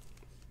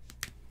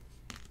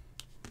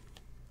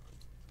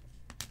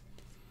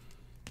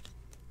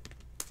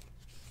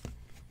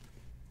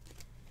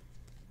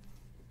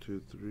 2,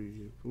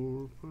 3,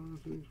 4, 5,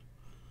 6,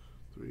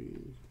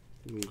 3.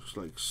 Looks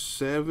like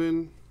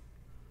 7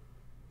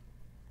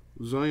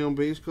 Zion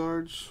base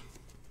cards.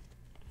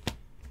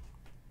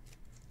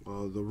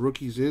 The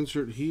rookies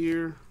insert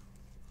here.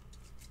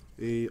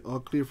 A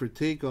all clear for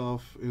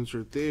takeoff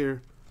insert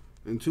there.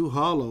 And 2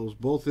 hollows,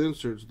 both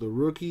inserts. The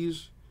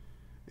rookies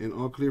and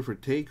all clear for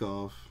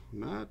takeoff.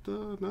 Not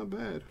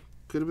bad.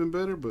 Could have been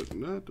better, but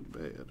not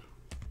bad.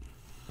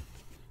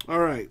 All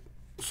right.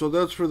 So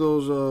that's for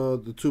those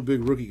the 2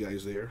 big rookie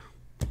guys there.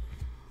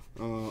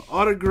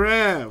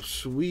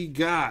 Autographs, we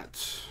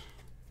got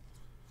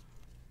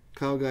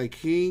Kyle Guy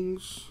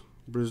Kings,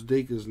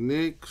 Brisdakas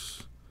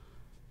Knicks,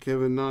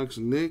 Kevin Knox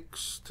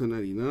Knicks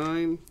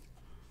 /99,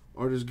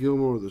 Artis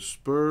Gilmore of the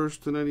Spurs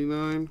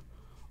 /99,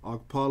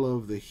 Okpala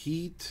of the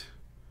Heat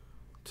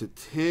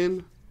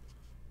 /10.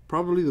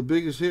 Probably the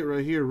biggest hit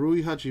right here,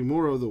 Rui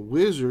Hachimura of the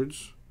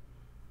Wizards,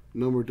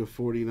 numbered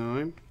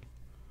 /49.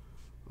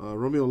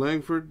 Romeo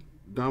Langford,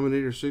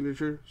 Dominator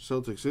signature,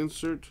 Celtics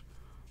insert.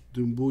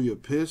 Doumbouya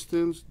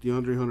Pistons,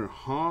 DeAndre Hunter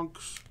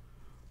Hawks,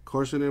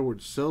 Carson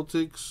Edwards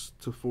Celtics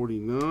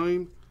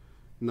 /49.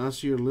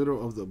 Nasir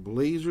Little of the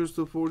Blazers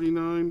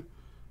 /49.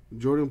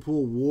 Jordan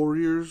Poole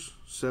Warriors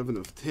 7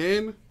 of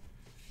 10.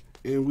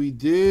 And we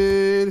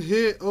did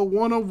hit a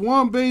 1 of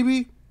 1,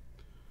 baby.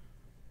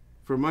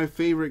 For my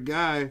favorite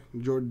guy,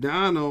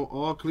 Giordano,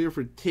 all clear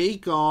for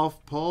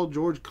takeoff. Paul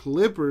George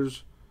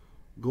Clippers,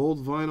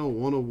 gold vinyl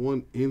 1 of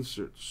 1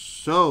 insert.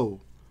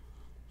 So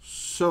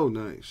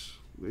nice.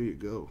 There you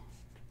go.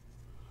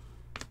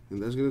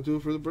 And that's going to do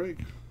it for the break.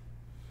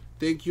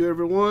 Thank you,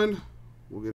 everyone. We'll get